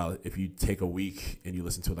take a week and you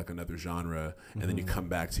listen to like another genre and then you come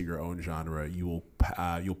back to your own genre, you'll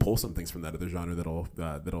pull some things from that other genre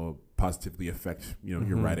that'll positively affect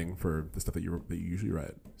your writing for the stuff that you usually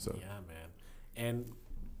write. So yeah, man. And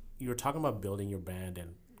you were talking about building your band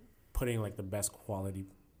and putting like the best quality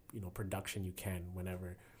production you can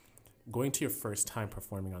whenever. Going to your first time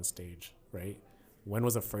performing on stage, right? When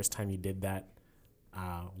was the first time you did that?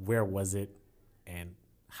 Where was it? And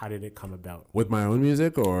how did it come about? With my own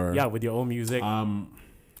music or? Yeah, with your own music.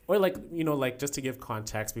 Or like, like just to give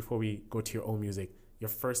context before we go to your own music, your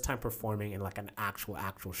first time performing in like an actual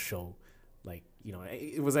show. Like,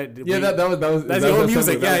 it was that was that's your own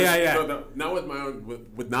music. Yeah. No, not with my own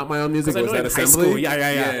with not my own music. Was that high Assembly? School,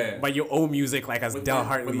 yeah. But your own music, like as Del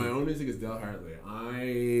Hartley. With my own music is Del Hartley.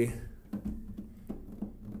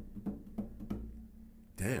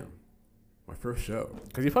 Damn, my first show.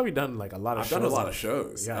 Because you've probably done like a lot of shows. I've done a lot of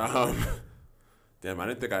shows. Yeah. Damn, I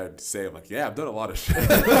didn't think I'd say it. Like, yeah, I've done a lot of shows.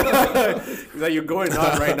 Like you're going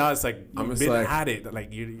on right now. It's like I'm you've been at it.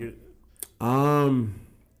 Like you.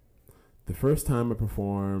 The first time I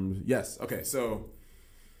performed, yes. Okay, so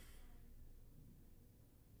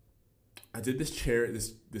I did this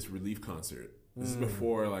relief concert. This is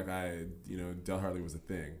before like Del Hartley was a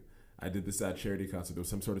thing. I did this charity concert. There was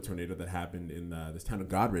some sort of tornado that happened in this town of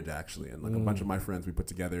Godridge, actually, and like a bunch of my friends, we put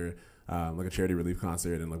together like a charity relief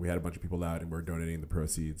concert, and like we had a bunch of people out, and we're donating the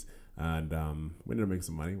proceeds, and we ended up making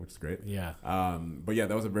some money, which is great. Yeah. But yeah,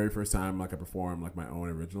 that was the very first time like I performed like my own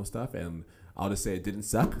original stuff, and I'll just say it didn't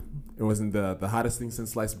suck. It wasn't the hottest thing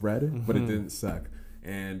since sliced bread, but it didn't suck,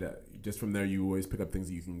 and just from there, you always pick up things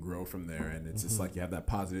that you can grow from there. And it's just like you have that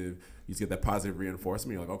positive, you just get that positive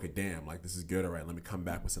reinforcement. You're like, okay, damn, like this is good. All right, let me come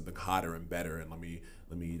back with something hotter and better. And let me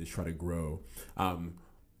just try to grow.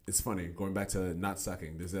 It's funny, going back to not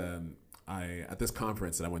sucking. There's at this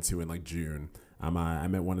conference that I went to in like June, I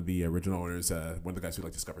met one of the original owners, one of the guys who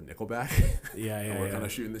like discovered Nickelback. Yeah. We're kind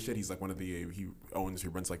of shooting this shit. He's like he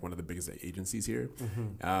runs like one of the biggest agencies here.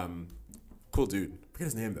 Cool dude. Forget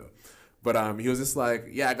his name though. But he was just like,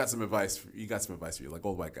 yeah, I got some advice. You got some advice for you, like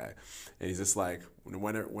old white guy. And he's just like,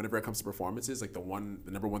 whenever it comes to performances, like the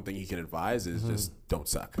number one thing he can advise is just don't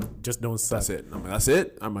suck. Just don't suck. That's it. And I'm like, that's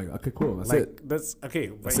it. I'm like, okay, cool. That's it. That's okay.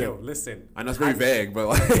 But listen. I know it's very vague, but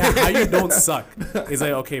like, how you don't suck is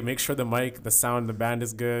like, okay, make sure the mic, the sound, the band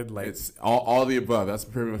is good. Like it's all the above. That's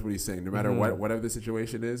pretty much what he's saying. No matter whatever the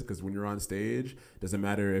situation is, because when you're on stage, doesn't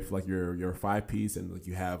matter if like you're a 5-piece and like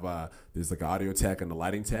you have there's like an audio tech and a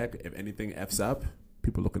lighting tech. If anything f's up,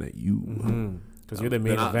 people are looking at you. Because you're the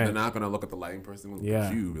main event. They're not gonna look at the lighting person. Look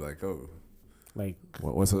at you. Be like, oh, like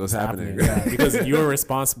what's happening? Yeah, because you're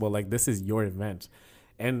responsible. Like this is your event,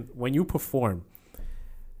 and when you perform,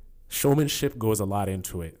 showmanship goes a lot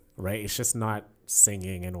into it, right? It's just not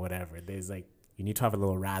singing and whatever. There's like you need to have a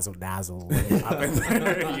little razzle dazzle when you're up in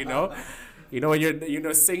there, when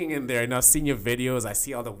you're singing in there. Now seeing your videos, I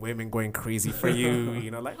see all the women going crazy for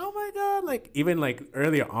you. Like oh my god, like even like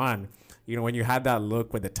earlier on, when you had that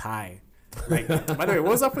look with the tie. Like, by the way,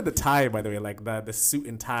 what was up with the tie? By the way, like the suit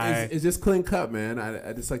and tie. It's just clean cut, man.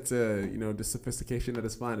 I just like to, the sophistication at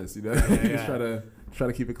its finest. Yeah. Just try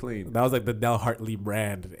to keep it clean. That was like the Del Hartley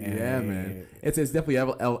brand. Yeah, man. It's definitely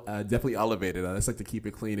definitely elevated. I just like to keep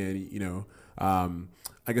it clean and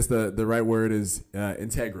I guess the right word is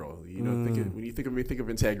integral. When you think of me, think of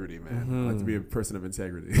integrity, man. I like to be a person of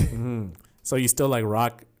integrity. So you still like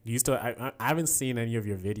rock? I haven't seen any of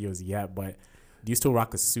your videos yet, but. Do you still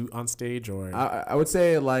rock a suit on stage, or? I would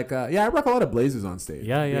say like I rock a lot of blazers on stage.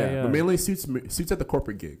 Yeah. But mainly suits at the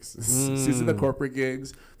corporate gigs. Suits at the corporate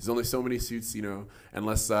gigs. There's only so many suits,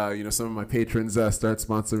 unless some of my patrons start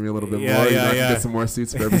sponsoring me a little bit more. I can get some more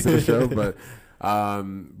suits for every single show. But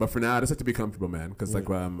for now, I just like to be comfortable, man. Because like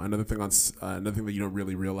another thing that you don't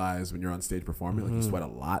really realize when you're on stage performing, like you sweat a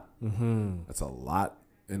lot. That's a lot.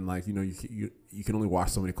 and like you can only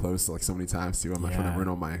wash so many clothes like so many times too. I'm not trying to ruin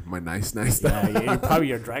all my nice stuff. Yeah, probably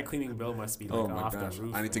your dry cleaning bill must be like off the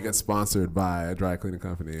roof. I need to get sponsored by a dry cleaning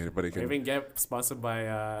company. Anybody can even get sponsored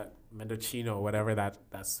by Mendocino, whatever that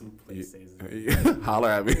soup place is. Holler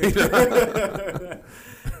at me.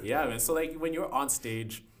 Yeah, man. So like when you're on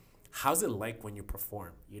stage, how's it like when you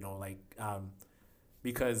perform? Like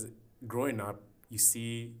because growing up, you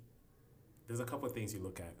see, there's a couple of things you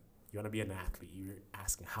look at. You want to be an athlete. You're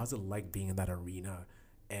asking, how's it like being in that arena,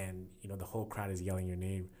 and the whole crowd is yelling your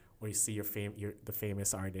name, or you see the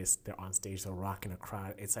famous artist. They're on stage, they're rocking a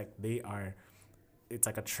crowd. It's like it's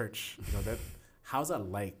like a church. That. How's that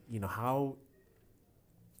like? How?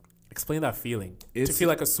 Explain that feeling. To feel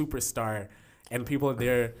like a superstar, and people are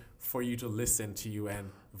there for you to listen to you and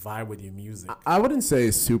vibe with your music. I wouldn't say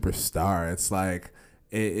superstar. It's like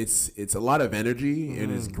it's a lot of energy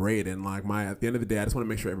and it's great. And like at the end of the day, I just want to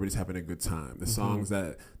make sure everybody's having a good time. The songs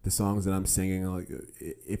that I'm singing, like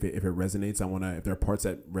if it resonates, if there are parts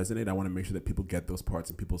that resonate, I want to make sure that people get those parts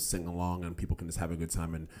and people sing along and people can just have a good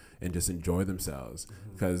time and just enjoy themselves.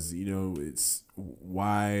 Because it's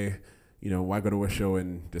why go to a show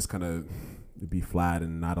and just kind of be flat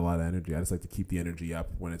and not a lot of energy. I just like to keep the energy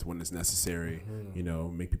up when it's necessary.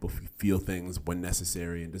 Make people feel things when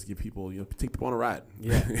necessary, and just give people take people on a ride.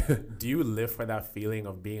 Yeah. Do you live for that feeling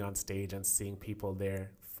of being on stage and seeing people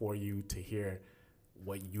there for you to hear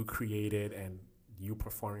what you created and you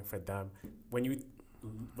performing for them? When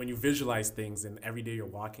you visualize things and every day you're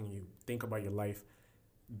walking, you think about your life.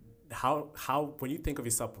 How when you think of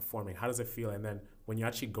yourself performing, how does it feel? And then when you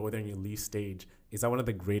actually go there and you leave stage, is that one of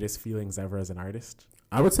the greatest feelings ever as an artist?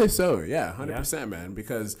 I would say so. Yeah, 100%, man.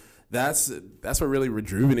 Because that's what really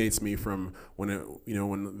rejuvenates me from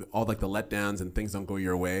when all like the letdowns and things don't go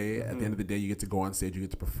your way. At the end of the day, you get to go on stage, you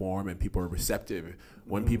get to perform, and people are receptive.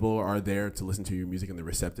 When people are there to listen to your music and they're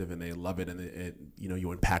receptive and they love it, and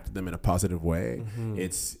you impacted them in a positive way,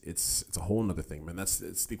 it's a whole nother thing, man.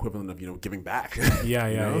 It's the equivalent of giving back.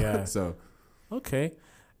 Yeah. So okay,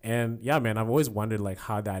 and yeah, man, I've always wondered like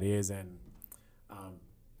how that is, and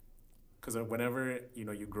because whenever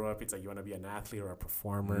you grow up, it's like you want to be an athlete or a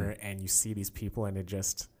performer, and you see these people, and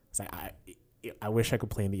it's like I wish I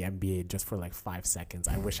could play in the NBA just for like 5 seconds.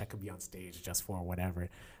 I wish I could be on stage just for whatever.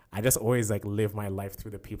 I just always like live my life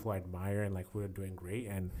through the people I admire and like who are doing great.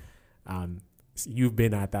 And you've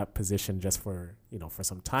been at that position just for for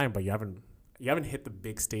some time, but you haven't hit the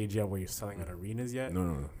big stage yet where you're selling at arenas yet.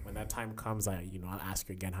 No. When that time comes, I'll ask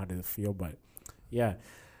you again, how did it feel? But yeah,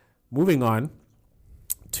 moving on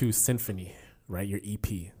to Symphony, right? Your EP.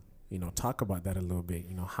 Talk about that a little bit.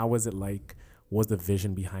 How was it like? What was the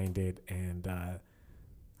vision behind it? And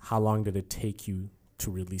how long did it take you to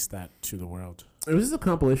release that to the world? It was just a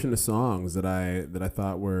compilation of songs that I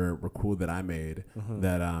thought were cool that I made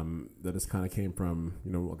that just kind of came from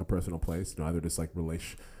like a personal place. Either just like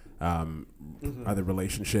either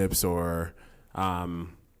relationships or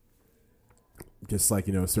just like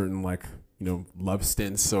certain like love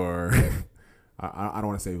stints or I don't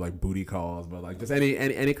want to say like booty calls, but like just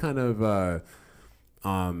any kind of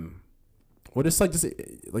just like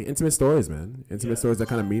intimate stories, man. Intimate stories that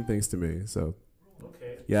kind of mean things to me. So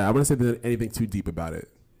okay, yeah, I wouldn't say there's anything too deep about it.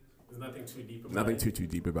 There's nothing too deep about Nothing it. too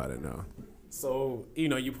deep about it, no. So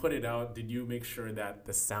you put it out. Did you make sure that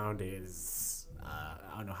the sound is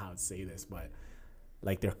I don't know how to say this, but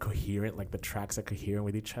like they're coherent, like the tracks are coherent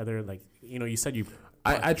with each other? Like you said you.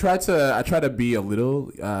 I try to be a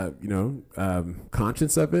little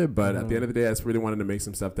conscious of it, but at the end of the day, I just really wanted to make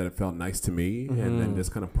some stuff that it felt nice to me, and then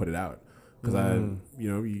just kind of put it out. Because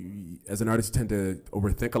you, as an artist, you tend to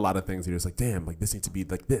overthink a lot of things. You're just like, damn, like this needs to be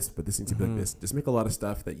like this, but this needs to be like this. Just make a lot of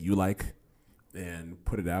stuff that you like and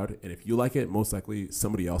put it out. And if you like it, most likely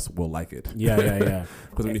somebody else will like it. Yeah.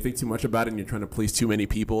 Because when you think too much about it and you're trying to please too many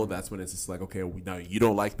people, that's when it's just like, okay, now you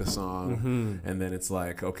don't like the song. And then it's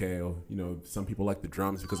like, okay, some people like the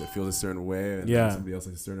drums because it feels a certain way. And then somebody else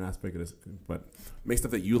likes a certain aspect of it. But make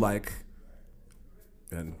stuff that you like.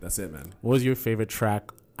 And that's it, man. What was your favorite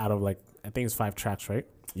track out of like, I think it's 5 tracks, right?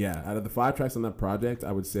 Yeah. Out of the 5 tracks on that project,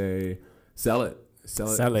 I would say Sell It.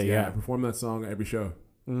 Sell It, yeah. I perform that song every show.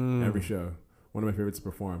 Every show. One of my favorites to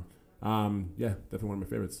perform. Yeah, definitely one of my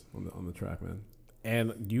favorites on the track, man.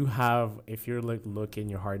 And you have, if you're like looking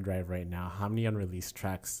your hard drive right now, how many unreleased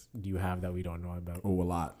tracks do you have that we don't know about? Oh, a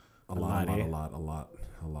lot. A lot. I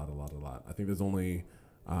think there's only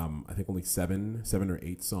only 7 or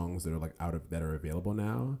 8 songs that are like that are available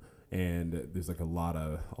now. And there's like a lot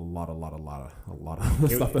of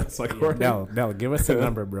stuff that's like Nell, give us a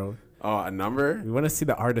number, bro. Oh, a number? We want to see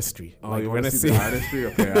the artistry. Oh, you want to see the artistry?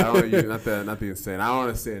 Okay, I don't. Not the insane. I don't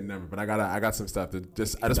want to say a number, but I got some stuff to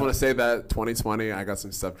just. I just want to say that 2020, I got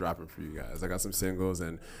some stuff dropping for you guys. I got some singles,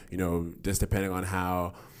 and just depending on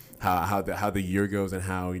how the year goes and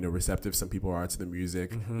how receptive some people are to the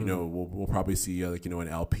music, we'll probably see an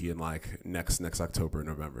LP in like next October,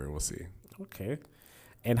 November. We'll see. Okay,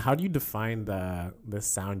 and how do you define the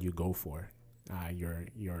sound you go for? Your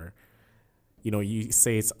you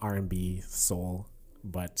say it's R&B, soul,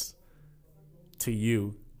 but to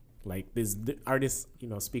you, like this the artists,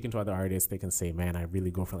 speaking to other artists, they can say, man, I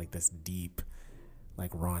really go for like this deep,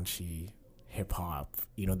 like raunchy hip hop.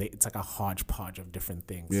 It's like a hodgepodge of different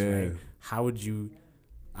things. Yeah. Right? How would you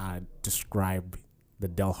describe the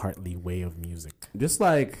Del Hartley way of music? Just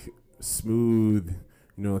like smooth,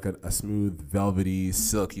 like a smooth, velvety,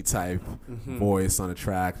 silky type voice on a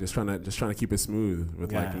track. Just trying to keep it smooth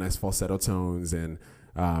with like nice falsetto tones and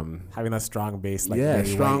having that strong bass. Like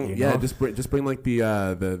strong. White, Just bring like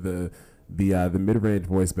the mid range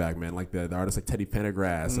voice back, man. Like the artists like Teddy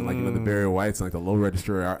Pendergrass and like the Barry Whites and like the low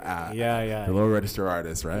register. The low register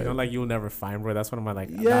artists, right? Like You'll Never Find, bro. That's one of my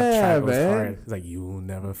like. Yeah, that track was man. hard. It's like You'll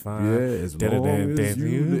Never Find. Yeah, as long as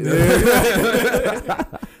you.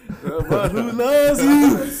 But who loves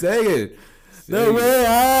you? Say it. The way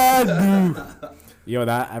I do. Yo,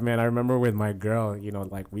 I remember with my girl,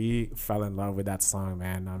 like we fell in love with that song,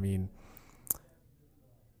 man. I mean,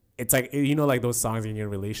 it's like, like those songs in your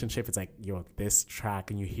relationship, it's like, this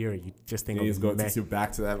track, and you hear it, you just think it takes you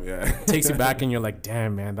back to that. Yeah. Takes you back, and you're like,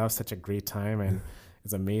 damn, man, that was such a great time, and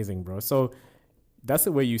it's amazing, bro. So that's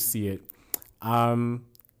the way you see it. Coming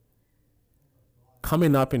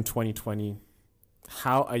up in 2020,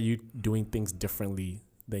 how are you doing things differently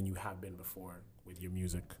than you have been before with your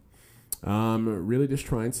music? Really just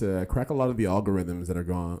trying to crack a lot of the algorithms that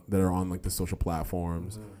are on like the social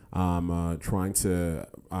platforms. Trying to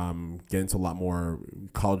get into a lot more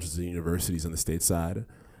colleges and universities on the state side.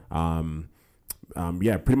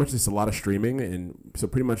 Pretty much just a lot of streaming, and so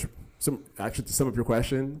pretty much to sum up your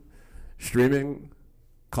question, streaming,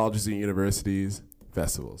 colleges and universities,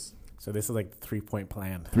 festivals. So this is like the 3-point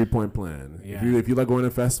plan. 3-point plan. Yeah. If you like going to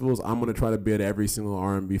festivals, I'm going to try to be at every single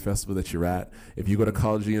R&B festival that you're at. If you go to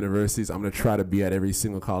college or universities, I'm going to try to be at every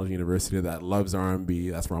single college or university that loves R&B.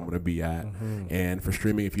 That's where I'm going to be at. And for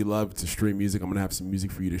streaming, if you love to stream music, I'm going to have some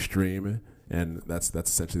music for you to stream. And that's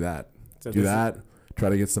essentially that. So do that. Try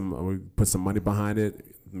to get put some money behind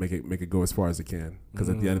it. Make it go as far as it can. Because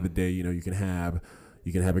at the end of the day, you can have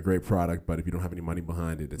a great product, but if you don't have any money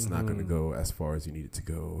behind it, it's not going to go as far as you need it to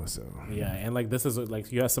go. So yeah, and like this is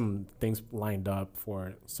like you have some things lined up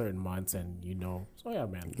for certain months, and so yeah,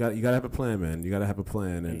 man. You gotta have a plan, man. You gotta have a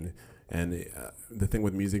plan, and the thing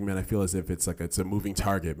with music, man, I feel as if it's a moving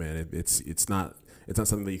target, man. It's not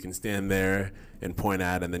something that you can stand there and point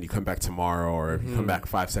at, and then you come back tomorrow, or if you come back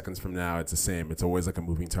 5 seconds from now, it's the same. It's always like a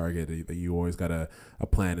moving target that you always gotta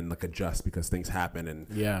plan and like adjust because things happen. And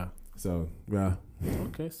yeah. So yeah.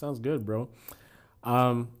 Okay, sounds good, bro.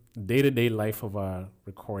 Day-to-day life of a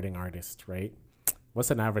recording artist, right? What's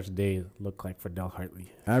an average day look like for Del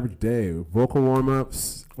Hartley? Average day, vocal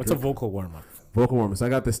warm-ups. What's a vocal warm-up? Vocal warm-ups. I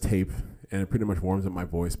got this tape, and it pretty much warms up my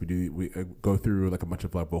voice. We go through like a bunch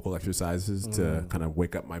of like vocal exercises to kind of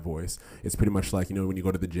wake up my voice. It's pretty much like, when you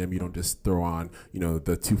go to the gym, you don't just throw on, the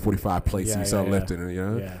 245 plates and you start lifting, and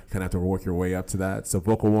kind of have to work your way up to that. So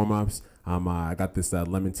vocal warm-ups. I got this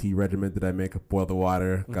lemon tea regimen that I make. Boil the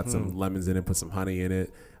water, got some lemons in it, put some honey in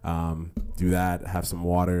it. Do that, have some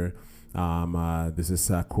water. There's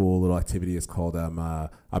this cool little activity. It's called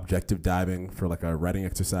objective diving for like writing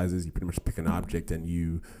exercises. You pretty much pick an object and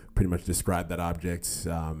you pretty much describe that object,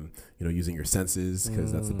 using your senses,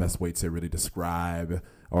 because that's the best way to really describe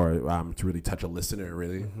or to really touch a listener.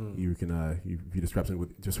 Really, you can if you describe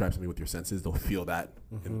something with your senses, they'll feel that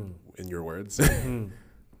in your words.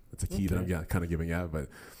 That's a key that I'm kind of giving out. But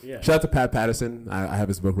shout out to Pat Patterson. I have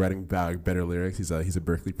his book, Writing Better Lyrics. He's a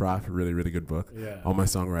Berkeley prof. Really, really good book. Yeah. All my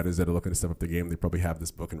songwriters that are looking to step up their game, they probably have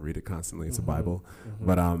this book and read it constantly. It's a Bible.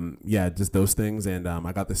 But just those things. And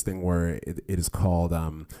I got this thing where it is called.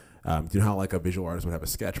 Do you know how like a visual artist would have a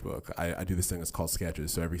sketchbook? I do this thing that's called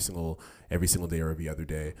sketches. So every single day or every other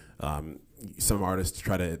day, some artists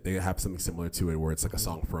they have something similar to it where it's like a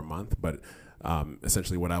song for a month, but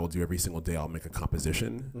essentially what I will do every single day, I'll make a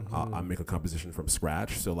composition. I'll make a composition from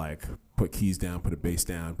scratch. So like put keys down, put a bass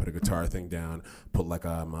down, put a guitar thing down, put like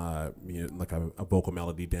a vocal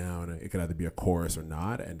melody down. It could either be a chorus or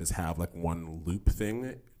not, and just have like one loop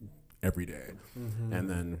thing every day. And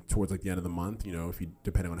then towards like the end of the month, if you,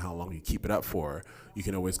 depending on how long you keep it up for, you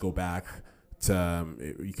can always go back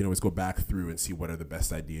you can always go back through and see what are the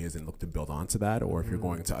best ideas and look to build onto that. Or if you're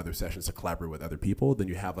going to other sessions to collaborate with other people, then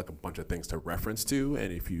you have like a bunch of things to reference to.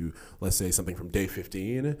 And if you, let's say something from day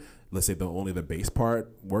 15, let's say only the bass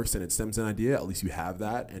part works and it stems an idea, at least you have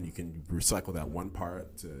that and you can recycle that one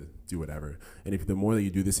part to do whatever. And if the more that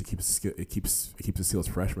you do this, it keeps the skills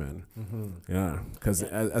fresh, man. Yeah, because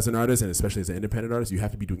as an artist and especially as an independent artist, you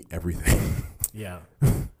have to be doing everything. Yeah.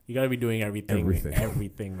 You gotta be doing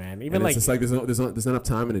everything, man. Even it's just like there's not enough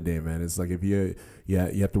time in a day, man. It's like if you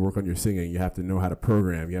have to work on your singing, you have to know how to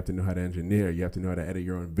program, you have to know how to engineer, you have to know how to edit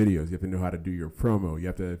your own videos, you have to know how to do your promo.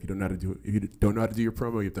 If you don't know how to do your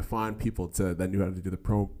promo, you have to find people that know how to do the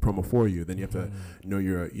promo for you. Then you have to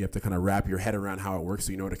you have to kind of wrap your head around how it works,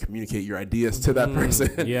 so you know how to communicate your ideas to that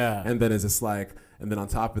person. Yeah. And then it's just like, and then on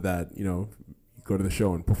top of that, you go to the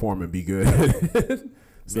show and perform and be good.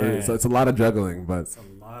 So it's a lot of juggling, but it's a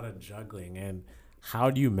lot of juggling. And how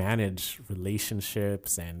do you manage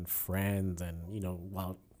relationships and friends and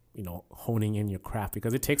while honing in your craft,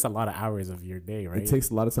 because it takes a lot of hours of your day, right? It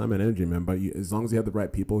takes a lot of time and energy, man. But as long as you have the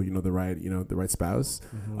right people, the right spouse,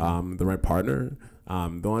 the right partner,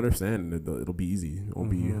 they'll understand. It'll be easy. It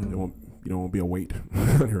won't be a weight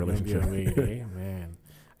on your relationship. Hey, man,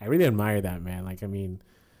 I really admire that, man. Like, I mean,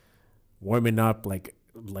 warming up, like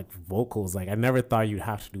vocals, like I never thought you'd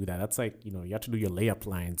have to do that. That's like, you have to do your layup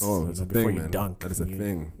lines before you dunk. That is a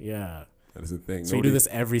thing. Yeah. That is a thing. So you do this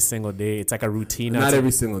every single day. It's like a routine. Not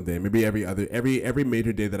every single day. Maybe every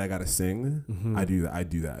major day that I gotta sing, I do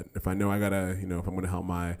that. If I know I gotta, if I'm gonna help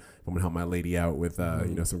my lady out with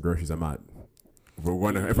some groceries, I'm not. If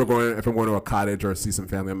I'm going to a cottage or see some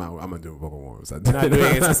family, I'm gonna do vocal warm-ups. It's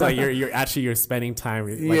just like you're spending time.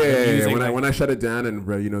 Like, When I shut it down and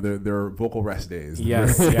there are vocal rest days.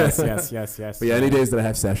 Yes. But yeah, any days that I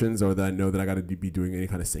have sessions or that I know that I got to be doing any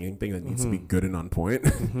kind of singing thing that needs to be good and on point.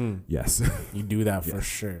 Yes, you do that for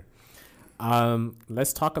sure.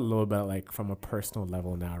 Let's talk a little bit like from a personal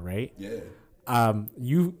level now, right? Yeah.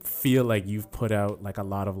 You feel like you've put out like a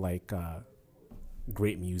lot of like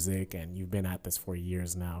great music and you've been at this for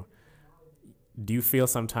years now. Do you feel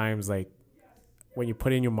sometimes like when you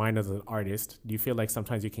put in your mind as an artist, do you feel like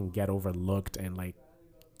sometimes you can get overlooked, and like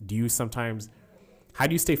how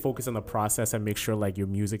do you stay focused on the process and make sure like your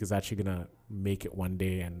music is actually gonna make it one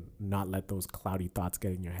day and not let those cloudy thoughts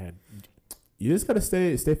get in your head? You just gotta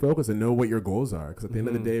stay focused and know what your goals are, because at the end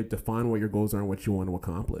of the day, define what your goals are and what you want to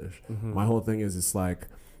accomplish. My whole thing is it's like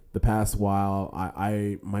the past while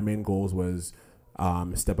my main goals was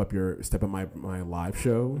step up my live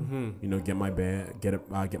show, get my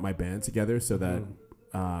band together, so that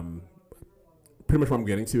pretty much what I'm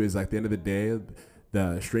getting to is like, at the end of the day,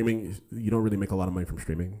 the streaming, you don't really make a lot of money from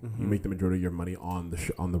streaming. You make the majority of your money on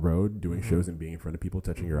the road, doing shows and being in front of people,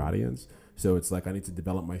 touching your audience. So it's like I need to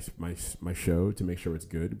develop my show to make sure it's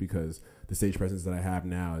good, because the stage presence that I have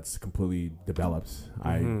now, it's completely developed.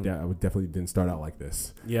 I definitely didn't start out like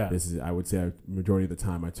this. Yeah, I would say majority of the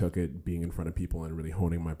time I took it being in front of people and really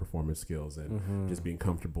honing my performance skills and just being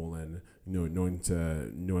comfortable and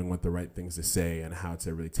knowing what the right things to say and how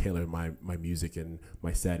to really tailor my music and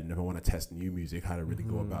my set. And if I want to test new music, how to really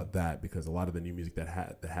go about that, because a lot of the new music that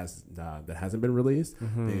hasn't been released,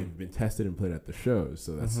 they've been tested and played at the shows.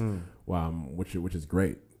 So that's which is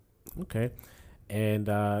great. Okay. And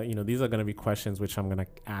these are going to be questions which I'm going to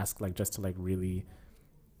ask like just to like really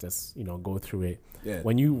just go through it. Yeah.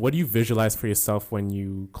 What do you visualize for yourself when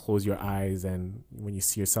you close your eyes and when you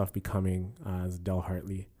see yourself becoming as Del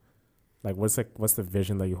Hartley? Like what's the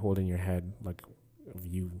vision that you hold in your head, like of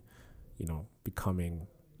you becoming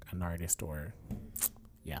an artist? Or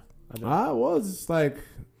well, it's just like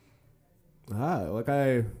I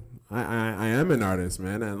am an artist,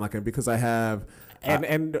 man, and like because I have.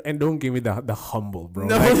 And don't give me the humble, bro.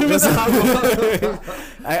 No, like, just,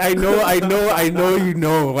 I know you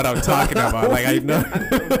know what I'm talking about. Like I know,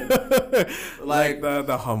 like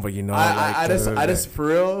the humble, I just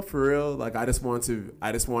for real. Like I just want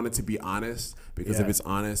it to be honest, because if it's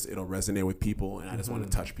honest, it'll resonate with people, and I just want to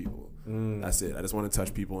touch people. That's it. I just want to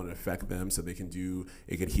touch people and affect them, so it can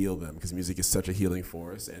heal them, because music is such a healing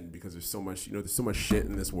force, and because there's so much shit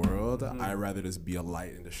in this world, I'd rather just be a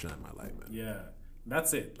light and just shine my light, man. Yeah.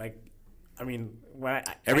 That's it. Like, I mean, when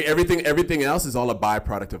everything else is all a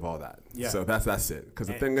byproduct of all that. Yeah. So that's it. Because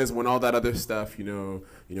the thing is, when all that other stuff,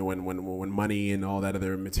 when money and all that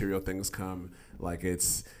other material things come, like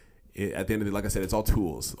it's at the end of the day, like I said, it's all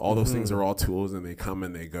tools. All those things are all tools, and they come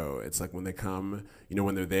and they go. It's like when they come,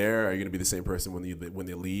 when they're there, are you going to be the same person when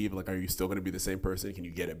they leave? Like, are you still going to be the same person? Can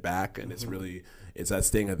you get it back? And it's that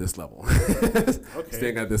staying at this level,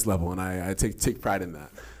 staying at this level, and I take pride in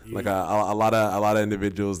that. Like a lot of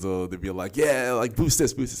individuals, they'll be like, yeah, like boost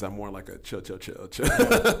this. I'm more like a chill.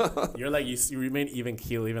 You're like you remain even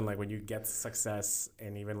keel, even like when you get success,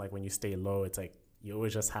 and even like when you stay low. It's like you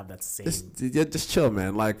always just have that same. Just chill,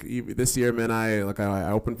 man. Like this year, man, I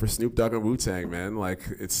opened for Snoop Dogg and Wu-Tang, man. Like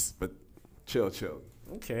but chill.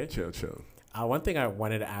 Okay. Chill. One thing I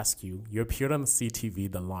wanted to ask you: you appeared on the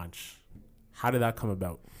CTV, The Launch. How did that come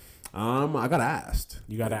about? I got asked.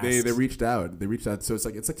 You got asked. They reached out. So it's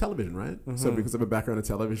like television, right? So because I have a background in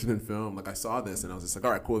television and film, like I saw this and I was just like,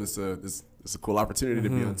 all right, cool. This is a cool opportunity to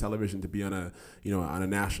be on television, to be on a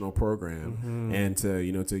national program, and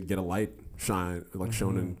to get a light shine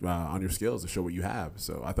shown on your skills, to show what you have.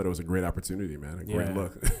 So I thought it was a great opportunity, man. A great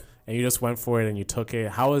look. And you just went for it and you took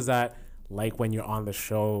it. How was that like when you're on the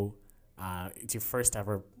show? It's your first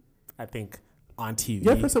ever, I think, on TV.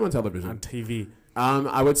 Yeah, first time on television. On TV.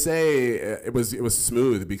 I would say it was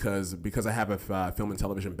smooth because I have a film and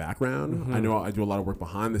television background. I know I do a lot of work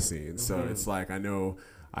behind the scenes, so it's like I know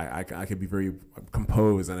I can be very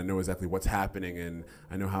composed, and I know exactly what's happening, and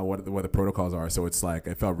I know what the protocols are. So it's like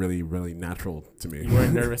it felt really, really natural to me. You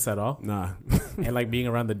weren't nervous at all? Nah. And like being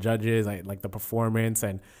around the judges, like the performance,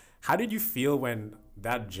 and how did you feel when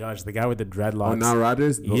that judge, the guy with the dreadlocks, Nile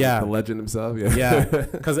Rodgers, the legend himself,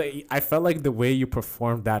 because I felt like the way you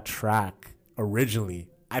performed that track originally,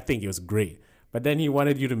 I think it was great, but then he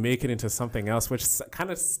wanted you to make it into something else, which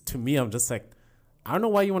kind of, to me, I'm just like, I don't know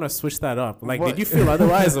why you want to switch that up. Like, did you feel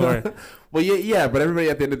otherwise, or? Well, yeah, but everybody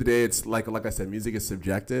at the end of the day, it's like I said, music is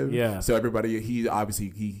subjective. Yeah. So everybody, he obviously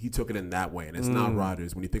he took it in that way, and it's not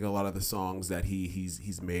Rodgers. When you think of a lot of the songs that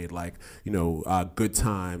he's made, like Good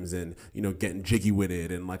Times, and Getting Jiggy with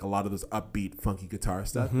It, and like a lot of those upbeat, funky guitar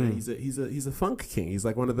stuff. Man, he's a funk king. He's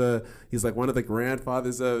like one of the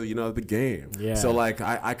grandfathers of the game. Yeah. So like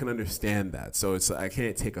I can understand that. So it's I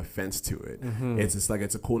can't take offense to it. It's just like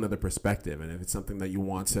it's a cool another perspective, and if it's something that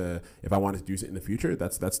if I want to do it in the future,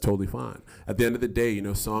 that's totally fine. At the end of the day,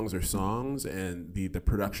 songs are songs, and the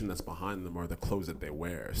production that's behind them are the clothes that they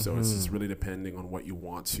wear. So it's just really depending on what you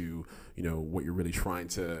want to, what you're really trying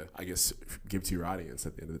to, I guess, give to your audience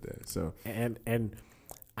at the end of the day. So and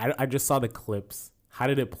I just saw the clips. How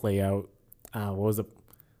did it play out? What was it?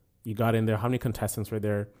 You got in there. How many contestants were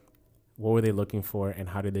there? What were they looking for, and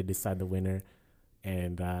how did they decide the winner?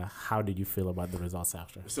 And how did you feel about the results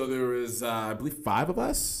after? So there was, I believe, 5 of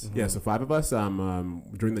us. Yeah, so 5 of us.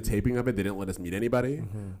 During the taping of it, they didn't let us meet anybody,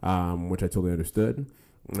 which I totally understood.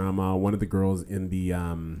 One of the girls in the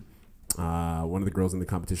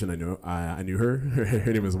competition, I knew her.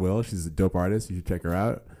 Her name is Will. She's a dope artist. You should check her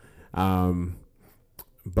out.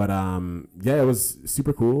 But it was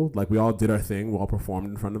super cool. Like, we all did our thing. We all performed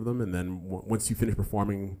in front of them, and then once you finish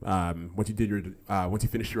performing, once you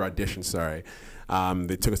finished your audition,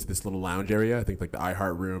 they took us to this little lounge area. I think like the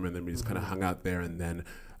iHeart room, and then we just kind of hung out there. And then,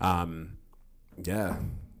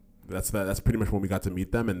 that's pretty much when we got to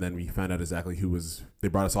meet them. And then we found out exactly who was. They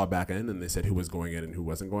brought us all back in, and they said who was going in and who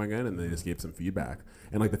wasn't going in, and they just gave some feedback.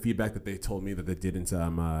 And like the feedback that they told me that they didn't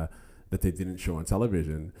show on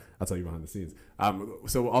television. I'll tell you behind the scenes.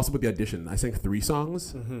 So also with the audition, I sang 3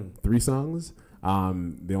 songs. 3 songs.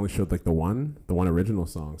 They only showed like the one original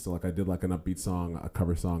song. So like I did like an upbeat song, a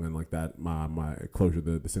cover song, and like that my Closure,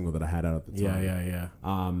 the single that I had out at the time. Yeah.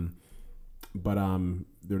 But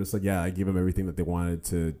they're just like, I gave them everything that they wanted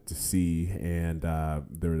to see, and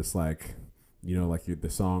they were just like, the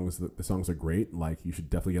songs are great. Like, you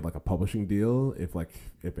should definitely get like a publishing deal. If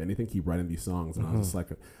anything, keep writing these songs. And I was just like,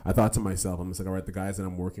 I thought to myself, I'm just like, all right, the guys that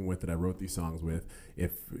I'm working with, that I wrote these songs with,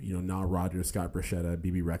 if Nile Rodgers, Scott Borchetta,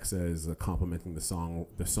 BB Rexa is complimenting the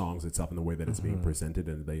songs itself in the way that it's being presented,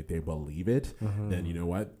 and they believe it, then you know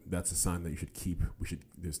what? That's a sign that you should keep.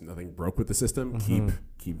 There's nothing broke with the system.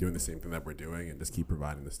 Keep doing the same thing that we're doing, and just keep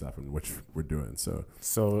providing the stuff in which we're doing.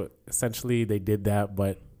 So essentially, they did that,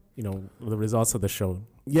 but the results of the show.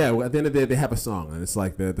 Yeah, well, at the end of the day, they have a song, and it's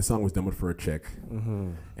like the song was done for a chick,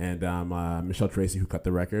 and Michelle Tracy, who cut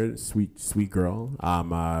the record, sweet girl,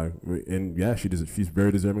 and yeah, she's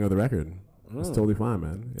very deserving of the record. It's totally fine,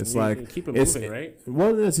 man. It's like keep it moving, right?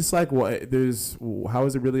 Well, it's just like how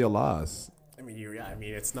is it really a loss? I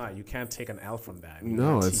mean, it's not. You can't take an L from that.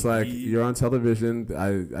 No, it's like you're on television.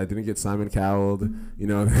 I didn't get Simon Cowelled.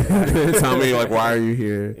 Tell me like, why are you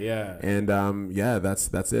here? Yeah. And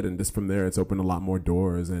that's it. And just from there, it's opened a lot more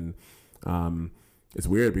doors. And it's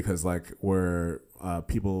weird because like where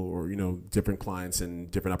people or different clients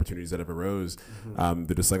and different opportunities that have arose,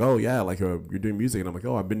 they're just like, oh yeah, like you're doing music, and I'm like,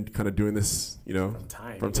 oh, I've been kind of doing this,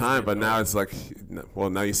 from time, but now it's like, well,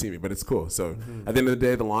 now you see me, but it's cool. So at the end of the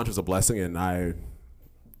day, the launch was a blessing, and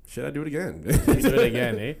should I do it again? You do it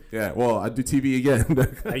again, eh? Yeah, well, I'd do TV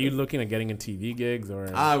again. Are you looking at getting in TV gigs or?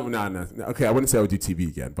 No. Okay, I wouldn't say I would do TV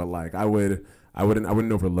again, but like I wouldn't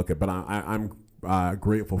overlook it. But I'm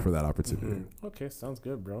grateful for that opportunity. Okay, sounds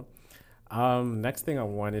good, bro. Next thing I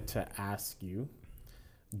wanted to ask you,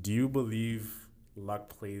 do you believe luck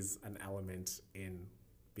plays an element in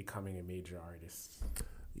becoming a major artist?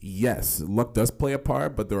 Yes, luck does play a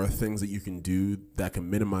part, but there are things that you can do that can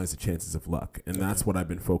minimize the chances of luck, and that's what I've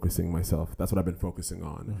been focusing myself. That's what I've been focusing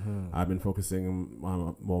on. I've been focusing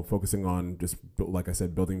on just, like I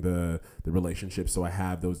said, building the relationships. So I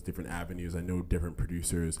have those different avenues. I know different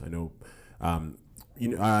producers. I know,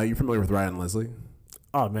 you're familiar with Ryan Leslie?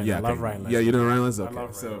 Oh man, yeah, I love Ryan Leslie. Yeah, you know Ryan Leslie. Okay. I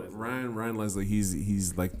love so Ryan Leslie, Leslie.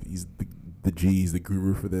 he's the G, he's the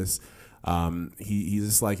guru for this. He's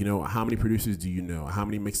just like, how many producers do you know? How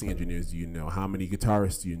many mixing engineers do you know? How many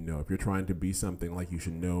guitarists do you know? If you're trying to be something, like you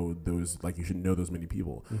should know those many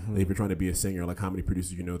people. Like if you're trying to be a singer, like how many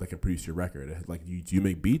producers you know that can produce your record? Like do you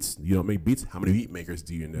make beats? You don't make beats? How many beat makers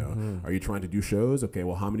do you know? Are you trying to do shows? Okay,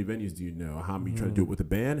 well, how many venues do you know? How many trying to do it with a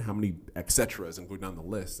band? How many etceteras, and go down the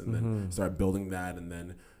list, and then start building that, and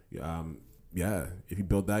then if you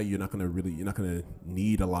build that, you're not gonna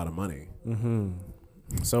need a lot of money.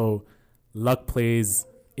 So luck plays,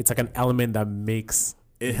 it's like an element that makes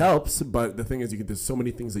it helps, but the thing is, there's so many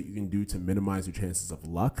things that you can do to minimize your chances of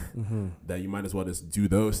luck that you might as well just do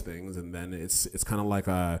those things, and then it's kind of like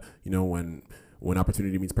when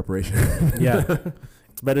opportunity meets preparation. Yeah,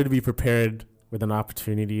 it's better to be prepared with an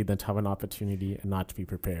opportunity than to have an opportunity and not to be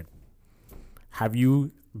prepared. Have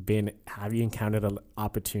you encountered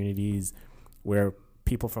opportunities where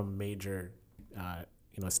people from major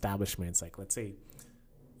establishments, like let's say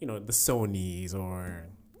the Sonys, or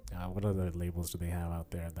what other labels do they have out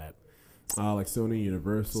there that like Sony,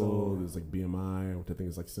 Universal, there's like BMI, which I think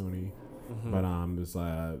is like Sony,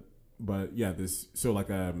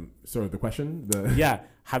 so the question,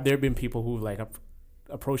 have there been people who like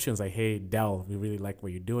approached you and like, hey Del, we really like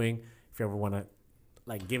what you're doing, if you ever want to,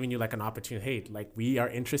 like, giving you like an opportunity, hey, like we are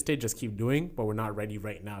interested, just keep doing, but we're not ready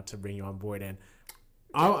right now to bring you on board? And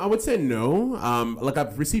I would say no. Like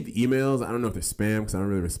I've received emails. I don't know if they're spam because I don't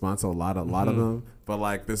really respond to a lot of them. But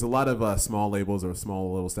like, there's a lot of small labels or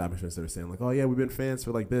small little establishments that are saying like, oh yeah, we've been fans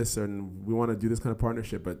for like this, and we want to do this kind of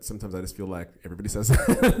partnership. But sometimes I just feel like everybody says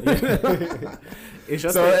that. It's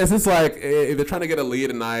just like they're trying to get a lead,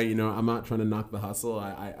 and I'm not trying to knock the hustle.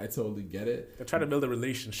 I totally get it. They're trying to build a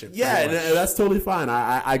relationship. Yeah, and that's totally fine.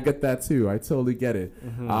 I get that too. I totally get it.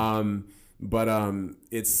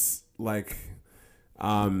 It's like.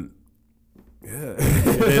 It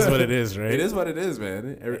is what it is, right? It is what it is,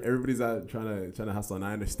 man. Everybody's out trying to hustle, and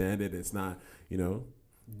I understand it. It's not, Do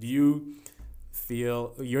you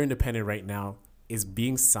feel you're independent right now? Is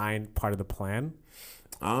being signed part of the plan?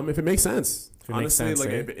 If it makes sense. Honestly, makes sense, like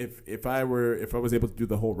if I was able to do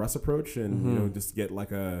the whole Russ approach and just get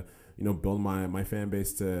like a build my fan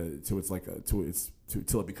base to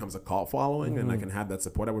till it becomes a cult following, and I can have that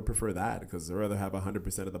support, I would prefer that, because I'd rather have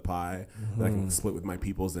 100% of the pie that I can split with my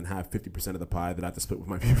peoples than have 50% of the pie that I have to split with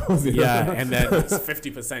my peoples. Yeah, and then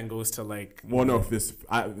 50% goes to like. Well, no, if this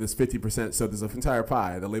 50%, so there's an entire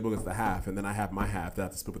pie. The label gets the half, and then I have my half that I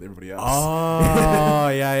have to split with everybody else. Oh,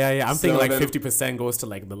 yeah. I'm thinking like 50% goes to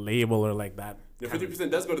like the label or like that. Yeah, 50%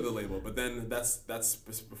 does go to the label, but then that's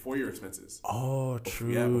before your expenses. Oh,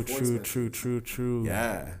 true. Yeah, man.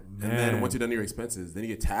 And then once you're done your expenses, then you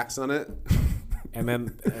get taxed on it. and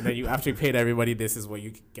then you, after you paid everybody, this is what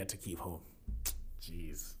you get to keep home.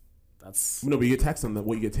 Jeez, that's no, but you get taxed on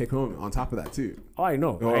what you get take home on top of that too. Oh, I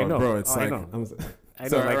know, bro. It's like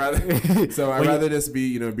I'd rather just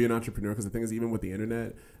be an entrepreneur, because the thing is, even with the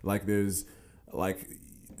internet, like there's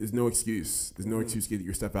no excuse. There's no excuse to get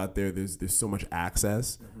your stuff out there. There's so much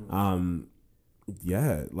access.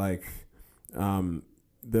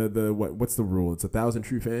 What's the rule? It's 1,000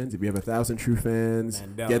 true fans. If you have 1,000 true fans,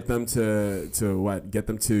 get them to spend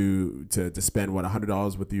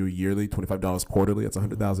 $100 with you yearly, $25 quarterly. That's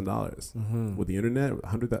 $100,000. With the internet,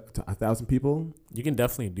 1,000 people, you can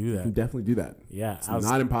definitely do that. You can definitely do that. Yeah, it's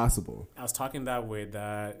not impossible. I was talking that with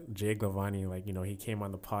Jay Glavani. Like, he came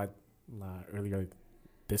on the pod earlier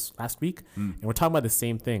this last week, and we're talking about the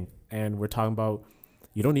same thing. And we're talking about,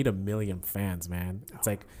 you don't need 1 million fans, man. It's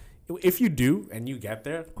like, if you do and you get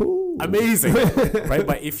there, cool, amazing, right?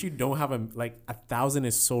 But if you don't have 1,000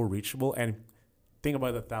 is so reachable, and thing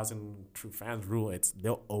about the 1,000 true fans rule, it's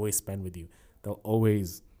they'll always spend with you. They'll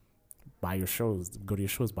always buy your shows, go to your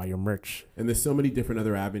shows, buy your merch. And there's so many different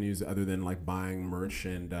other avenues other than like buying merch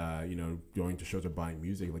and going to shows or buying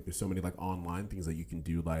music. Like there's so many like online things that you can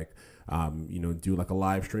do, like do like a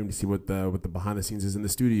live stream to see what the behind the scenes is in the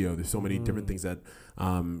studio. There's so many different things that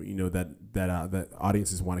that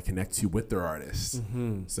audiences want to connect to with their artists.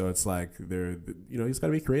 So it's like you just got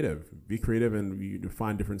to be creative, and you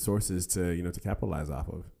find different sources to capitalize off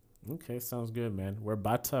of. Okay, sounds good, man. We're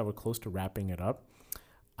close to wrapping it up.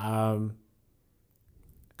 A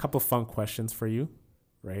couple fun questions for you,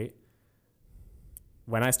 right?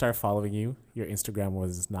 When I started following you, your Instagram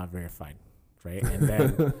was not verified, right? And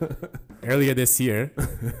then earlier this year,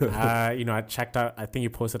 I checked out, I think you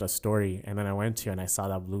posted a story, and then I went to you and I saw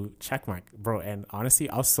that blue check mark, bro. And honestly,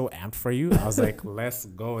 I was so amped for you. I was like, let's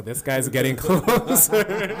go. This guy's getting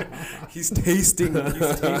closer. He's tasting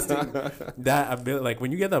that ability. Like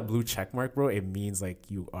when you get that blue check mark, bro, it means like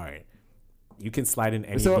you can slide in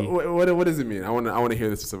any. So what does it mean? I want to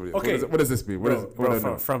hear this from somebody. Okay, what does this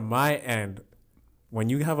mean? From my end, when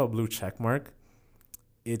you have a blue check mark,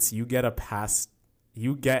 it's you get a pass,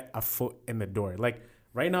 you get a foot in the door. Like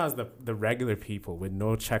right now, as the regular people with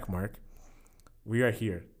no check mark, we are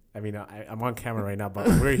here. I mean, I'm on camera right now, but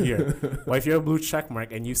we're here. But if you have a blue check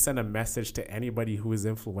mark and you send a message to anybody who is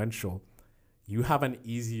influential, you have an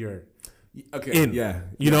easier in. Yeah.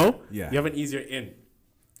 You Yeah. have an easier in.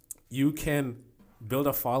 You can build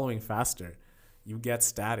a following faster. You get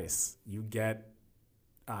status. You get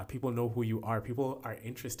people know who you are. People are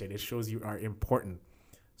interested. It shows you are important.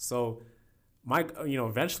 So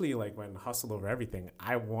eventually, like when Hustle Over Everything,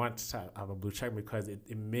 I want to have a blue check because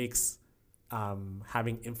it makes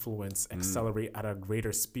having influence accelerate at a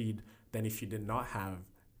greater speed than if you did not have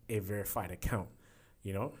a verified account,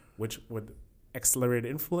 which would accelerate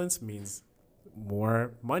influence means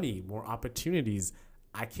more money, more opportunities.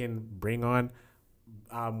 I can bring on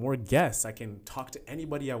more guests. I can talk to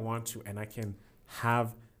anybody I want to, and I can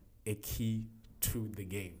have a key to the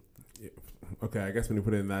game. Okay, I guess when you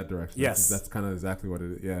put it in that direction, yes, that's kind of exactly what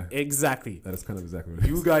it is. Yeah, exactly. That is kind of exactly what it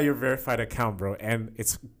is. You got your verified account, bro, and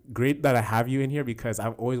it's great that I have you in here because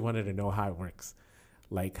I've always wanted to know how it works.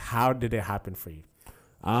 Like, how did it happen for you?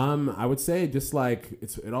 I would say just like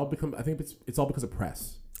it's all because of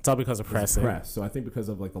press. It's all because of press. So I think because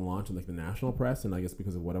of like the launch and like the national press, and I guess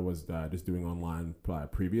because of what I was just doing online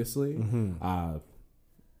previously.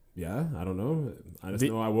 Yeah, I don't know. I just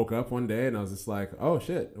know I woke up one day and I was just like, oh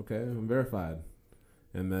shit, okay, I'm verified.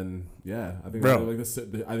 And then I think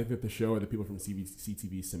I think that the show or the people from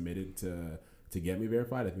CTV submitted to get me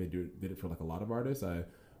verified. I think they did it for like a lot of artists,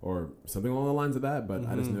 or something along the lines of that. But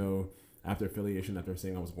I just know after affiliation, after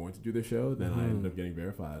saying I was going to do the show, then I ended up getting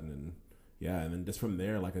verified, and then just from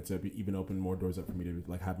there, like it's even opened more doors up for me to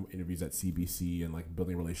like have interviews at CBC and like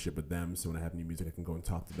building a relationship with them. So when I have new music, I can go and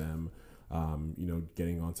talk to them.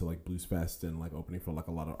 Getting onto like Blues Fest and like opening for like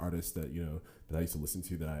a lot of artists that that I used to listen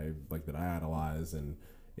to that I idolize, and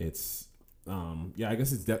it's I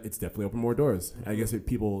guess it's definitely opened more doors. I guess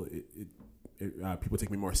people take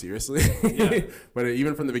me more seriously. But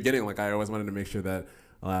even from the beginning, like I always wanted to make sure that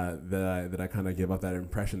I kind of gave off that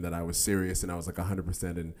impression that I was serious and I was like 100%,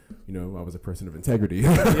 and I was a person of integrity.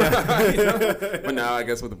 But now I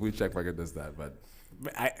guess with the blue check mark it does that. But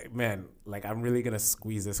I'm really gonna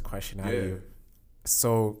squeeze this question out of you.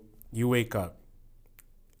 So you wake up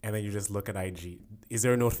and then you just look at IG. Is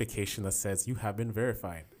there a notification that says you have been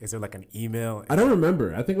verified? Is there like an email? I don't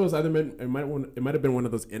remember. I think it was either it might have been one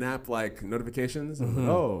of those in-app like notifications. Like,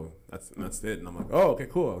 oh, that's it. And I'm like, oh, okay,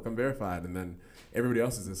 cool. Like, I'm verified. And then everybody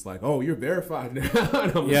else is just like, oh, you're verified now.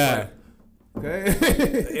 And I'm like,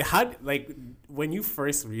 okay. How when you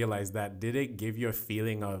first realized that, did it give you a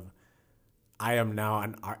feeling of I am now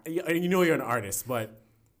an art? You're an artist, but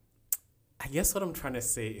I guess what I'm trying to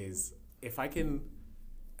say is if I can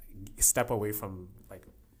step away from like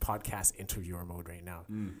podcast interviewer mode right now,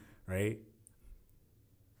 right?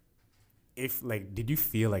 If like, did you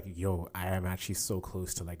feel like, yo, I am actually so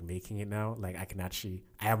close to like making it now? Like I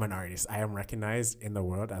am an artist. I am recognized in the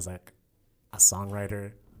world as like a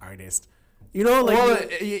songwriter, artist.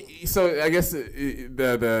 So I guess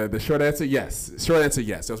the short answer, yes. Short answer,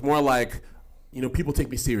 yes. So it's more like, people take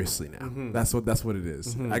me seriously now. That's what it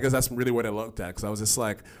is. I guess that's really what I looked at, because I was just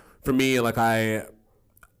like, for me, like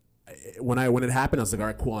when it happened, I was like, all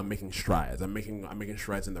right, cool, I'm making strides. I'm making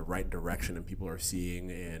strides in the right direction, and people are seeing,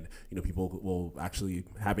 and people will actually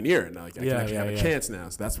have an ear, and like I can actually have a chance now.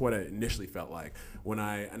 So that's what it initially felt like.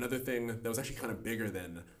 Another thing that was actually kind of bigger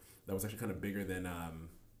than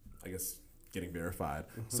I guess getting verified.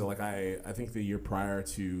 So like I think the year prior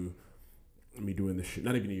to me doing the show,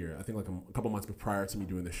 not even a year, I think like a couple months prior to me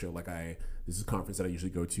doing the show, like this is a conference that I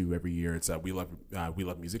usually go to every year. It's We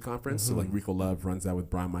Love Music Conference. So like Rico Love runs that with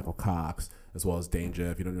Brian Michael Cox, as well as Danger.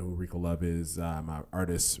 If you don't know who Rico Love is,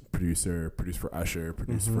 artist, producer, produced for Usher,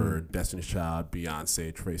 produced for Destiny's Child,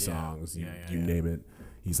 Beyonce, Trey Songz, you name it.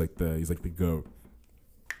 He's like the GOAT.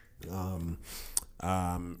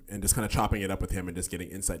 And just kind of chopping it up with him and just getting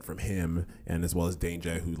insight from him, and as well as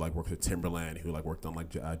Danger, who like works with Timberland, who like worked on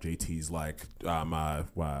like JT's like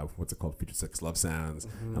what's it called, Future Sex Love Sounds,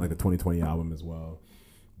 and like the 2020 album as well.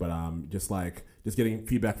 But just getting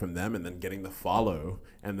feedback from them, and then getting the follow,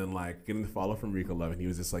 and then like getting the follow from Rico Love, and he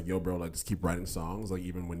was just like, yo bro, like just keep writing songs, like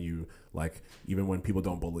even when people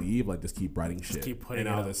don't believe, like just keep writing shit. Keep putting it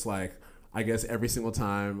out. It's like, I guess every single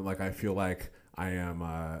time like I feel like I'm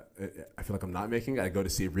not making it, I go to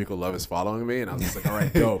see if Rico Love is following me, and I was just like, all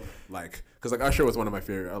right, dope. Like, because like Usher was one of my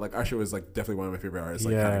favorite, like Usher was like definitely one of my favorite artists,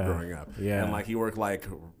 like kind of growing up. Yeah. And like he worked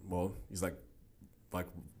he's like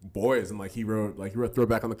Boys, and like he wrote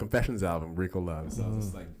Throwback on the Confessions album, Rico Love. So I was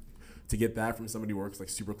just like, to get that from somebody who works like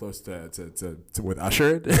super close to with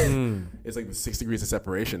Usher, it's like the 6 degrees of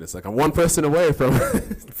separation. It's like I'm one person away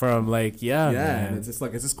from like man. And it's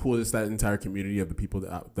just cool, just that entire community of the people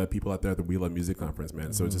out there at the We Love Music Conference,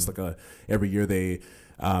 man. So it's just like every year they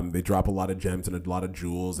drop a lot of gems and a lot of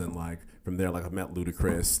jewels, and like from there, like I've met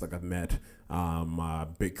Ludacris, like I've met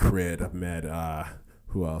Big Crit, I've met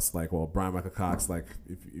who else? Like, well, Brian Michael Cox. Like,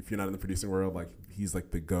 if you're not in the producing world, like he's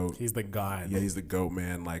like the GOAT. He's the god. Yeah, he's the GOAT,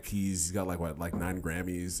 man. Like he's got like 9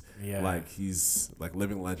 Grammys. Yeah, like he's like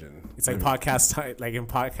living legend. It's like podcast, like in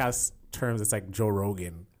podcast terms, it's like Joe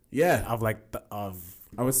Rogan. Yeah, I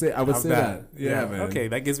would say that. Yeah, man. Okay,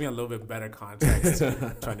 that gives me a little bit better context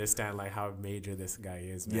to understand like how major this guy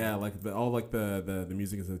is, man. Yeah, like the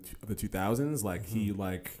music of the 2000s, like he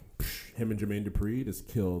like him and Jermaine Dupri just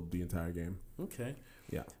killed the entire game. Okay.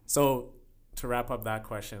 Yeah. So to wrap up that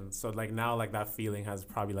question, so like now like that feeling has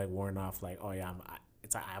probably like worn off. Like, oh yeah,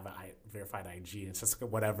 I have a verified IG. It's just like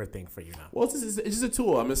a whatever thing for you now. Well, it's just a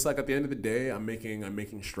tool. I'm just like, at the end of the day, I'm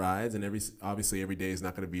making strides, and obviously every day is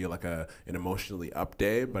not going to be like an emotionally up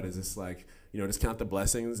day, but it's just like, just count the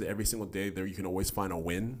blessings. Every single day there, you can always find a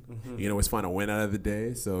win. You can always find a win out of the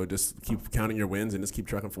day. So just keep counting your wins and just keep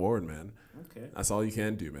trucking forward, man. Okay. That's all you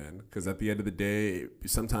can do, man. Because at the end of the day,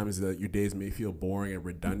 sometimes your days may feel boring and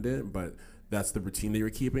redundant, but that's the routine that you're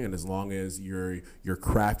keeping. And as long as your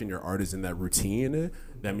craft and your art is in that routine,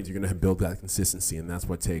 that means you're going to build that consistency. And that's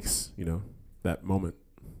what takes, that moment.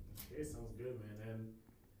 Okay, sounds good, man.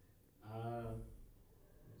 And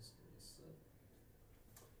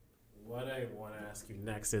what I want to ask you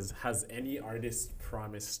next is, has any artist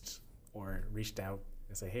promised or reached out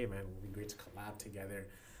and say, hey, man, it would be great to collab together?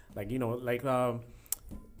 Like,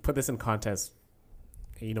 put this in context.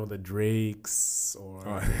 The Drakes or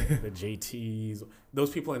the JTs,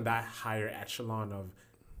 those people in that higher echelon of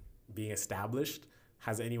being established.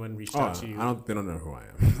 Has anyone reached out to you? They don't know who I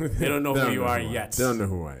am. They don't know who you are yet. They don't know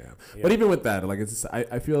who I am. Yeah. But even with that, like, it's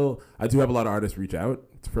I feel I do have a lot of artists reach out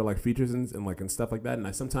for like features and stuff like that.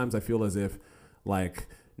 And sometimes I feel as if like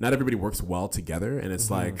not everybody works well together, and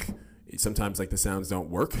it's like, sometimes like the sounds don't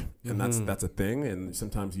work, and that's a thing. And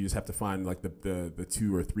sometimes you just have to find like the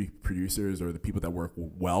 2 or 3 producers or the people that work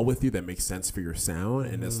well with you that make sense for your sound,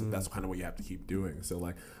 and that's kind of what you have to keep doing. So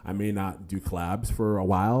like, I may not do collabs for a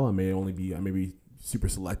while. I may be super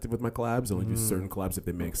selective with my collabs. Only do certain collabs if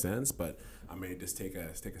they make sense, but I may just take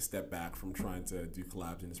a step back from trying to do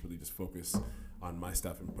collabs and just really just focus on my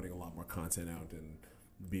stuff and putting a lot more content out and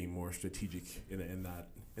being more strategic in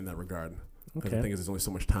that regard. Because the thing is, there's only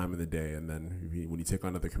so much time in the day, and then when you take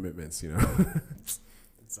on other commitments, it's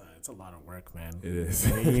a lot of work, man. It is.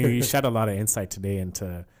 You shed a lot of insight today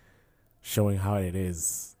into showing how it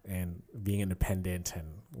is and being independent and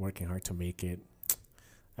working hard to make it.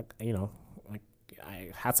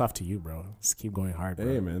 Hats off to you, bro. Just keep going hard, bro.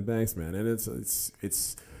 Hey, man, thanks, man. And it's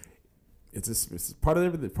part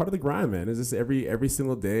of the grind, man. It's just every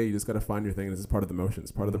single day you just got to find your thing. It's just part of the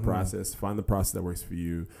motions, part of the process. Find the process that works for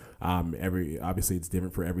you. Obviously it's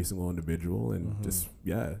different for every single individual, and just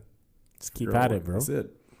keep at it, bro. That's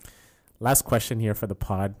it. Last question here for the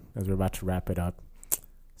pod as we're about to wrap it up.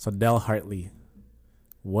 So Del Hartley,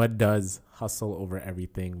 what does hustle over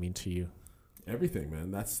everything mean to you? Everything,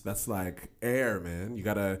 man. That's like air, man. You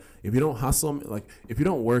gotta, if you don't hustle, like if you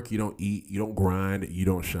don't work, you don't eat, you don't grind, you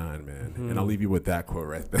don't shine, man. And I'll leave you with that quote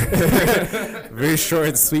right there. Very short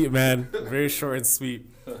and sweet, man. Very short and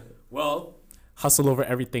sweet. Well, hustle over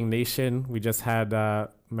everything nation. We just had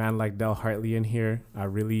a man like Del Hartley in here. I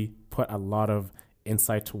really put a lot of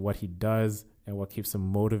insight to what he does and what keeps him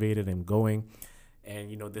motivated and going.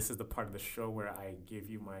 And, this is the part of the show where I give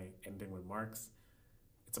you my ending remarks.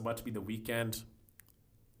 It's about to be the weekend.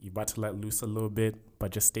 You're about to let loose a little bit,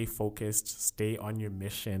 but just stay focused, stay on your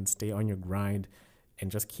mission, stay on your grind, and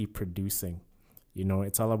just keep producing.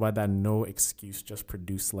 It's all about that no excuse, just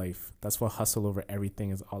produce life. That's what Hustle Over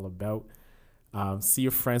Everything is all about. See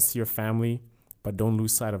your friends, see your family, but don't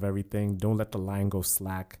lose sight of everything. Don't let the line go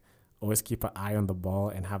slack. Always keep an eye on the ball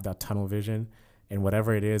and have that tunnel vision. And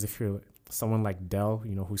whatever it is, if you're someone like Dell,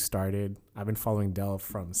 who started, I've been following Dell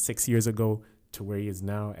from 6 years ago to where he is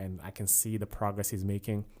now, and I can see the progress he's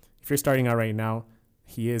making. If you're starting out right now,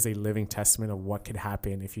 he is a living testament of what could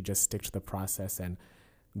happen if you just stick to the process and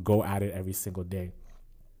go at it every single day.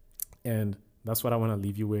 And that's what I want to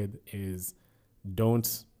leave you with is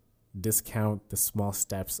don't discount the small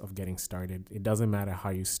steps of getting started. It doesn't matter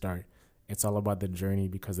how you start. It's all about the journey,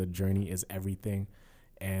 because the journey is everything.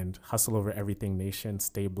 And Hustle Over Everything Nation,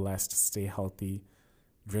 stay blessed, stay healthy,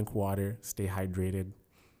 drink water, stay hydrated,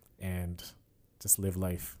 and just live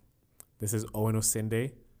life. This is Owen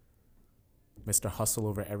Osinde, Mr. Hustle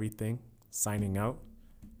Over Everything, signing out.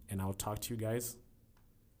 And I'll talk to you guys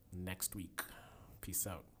next week. Peace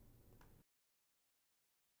out.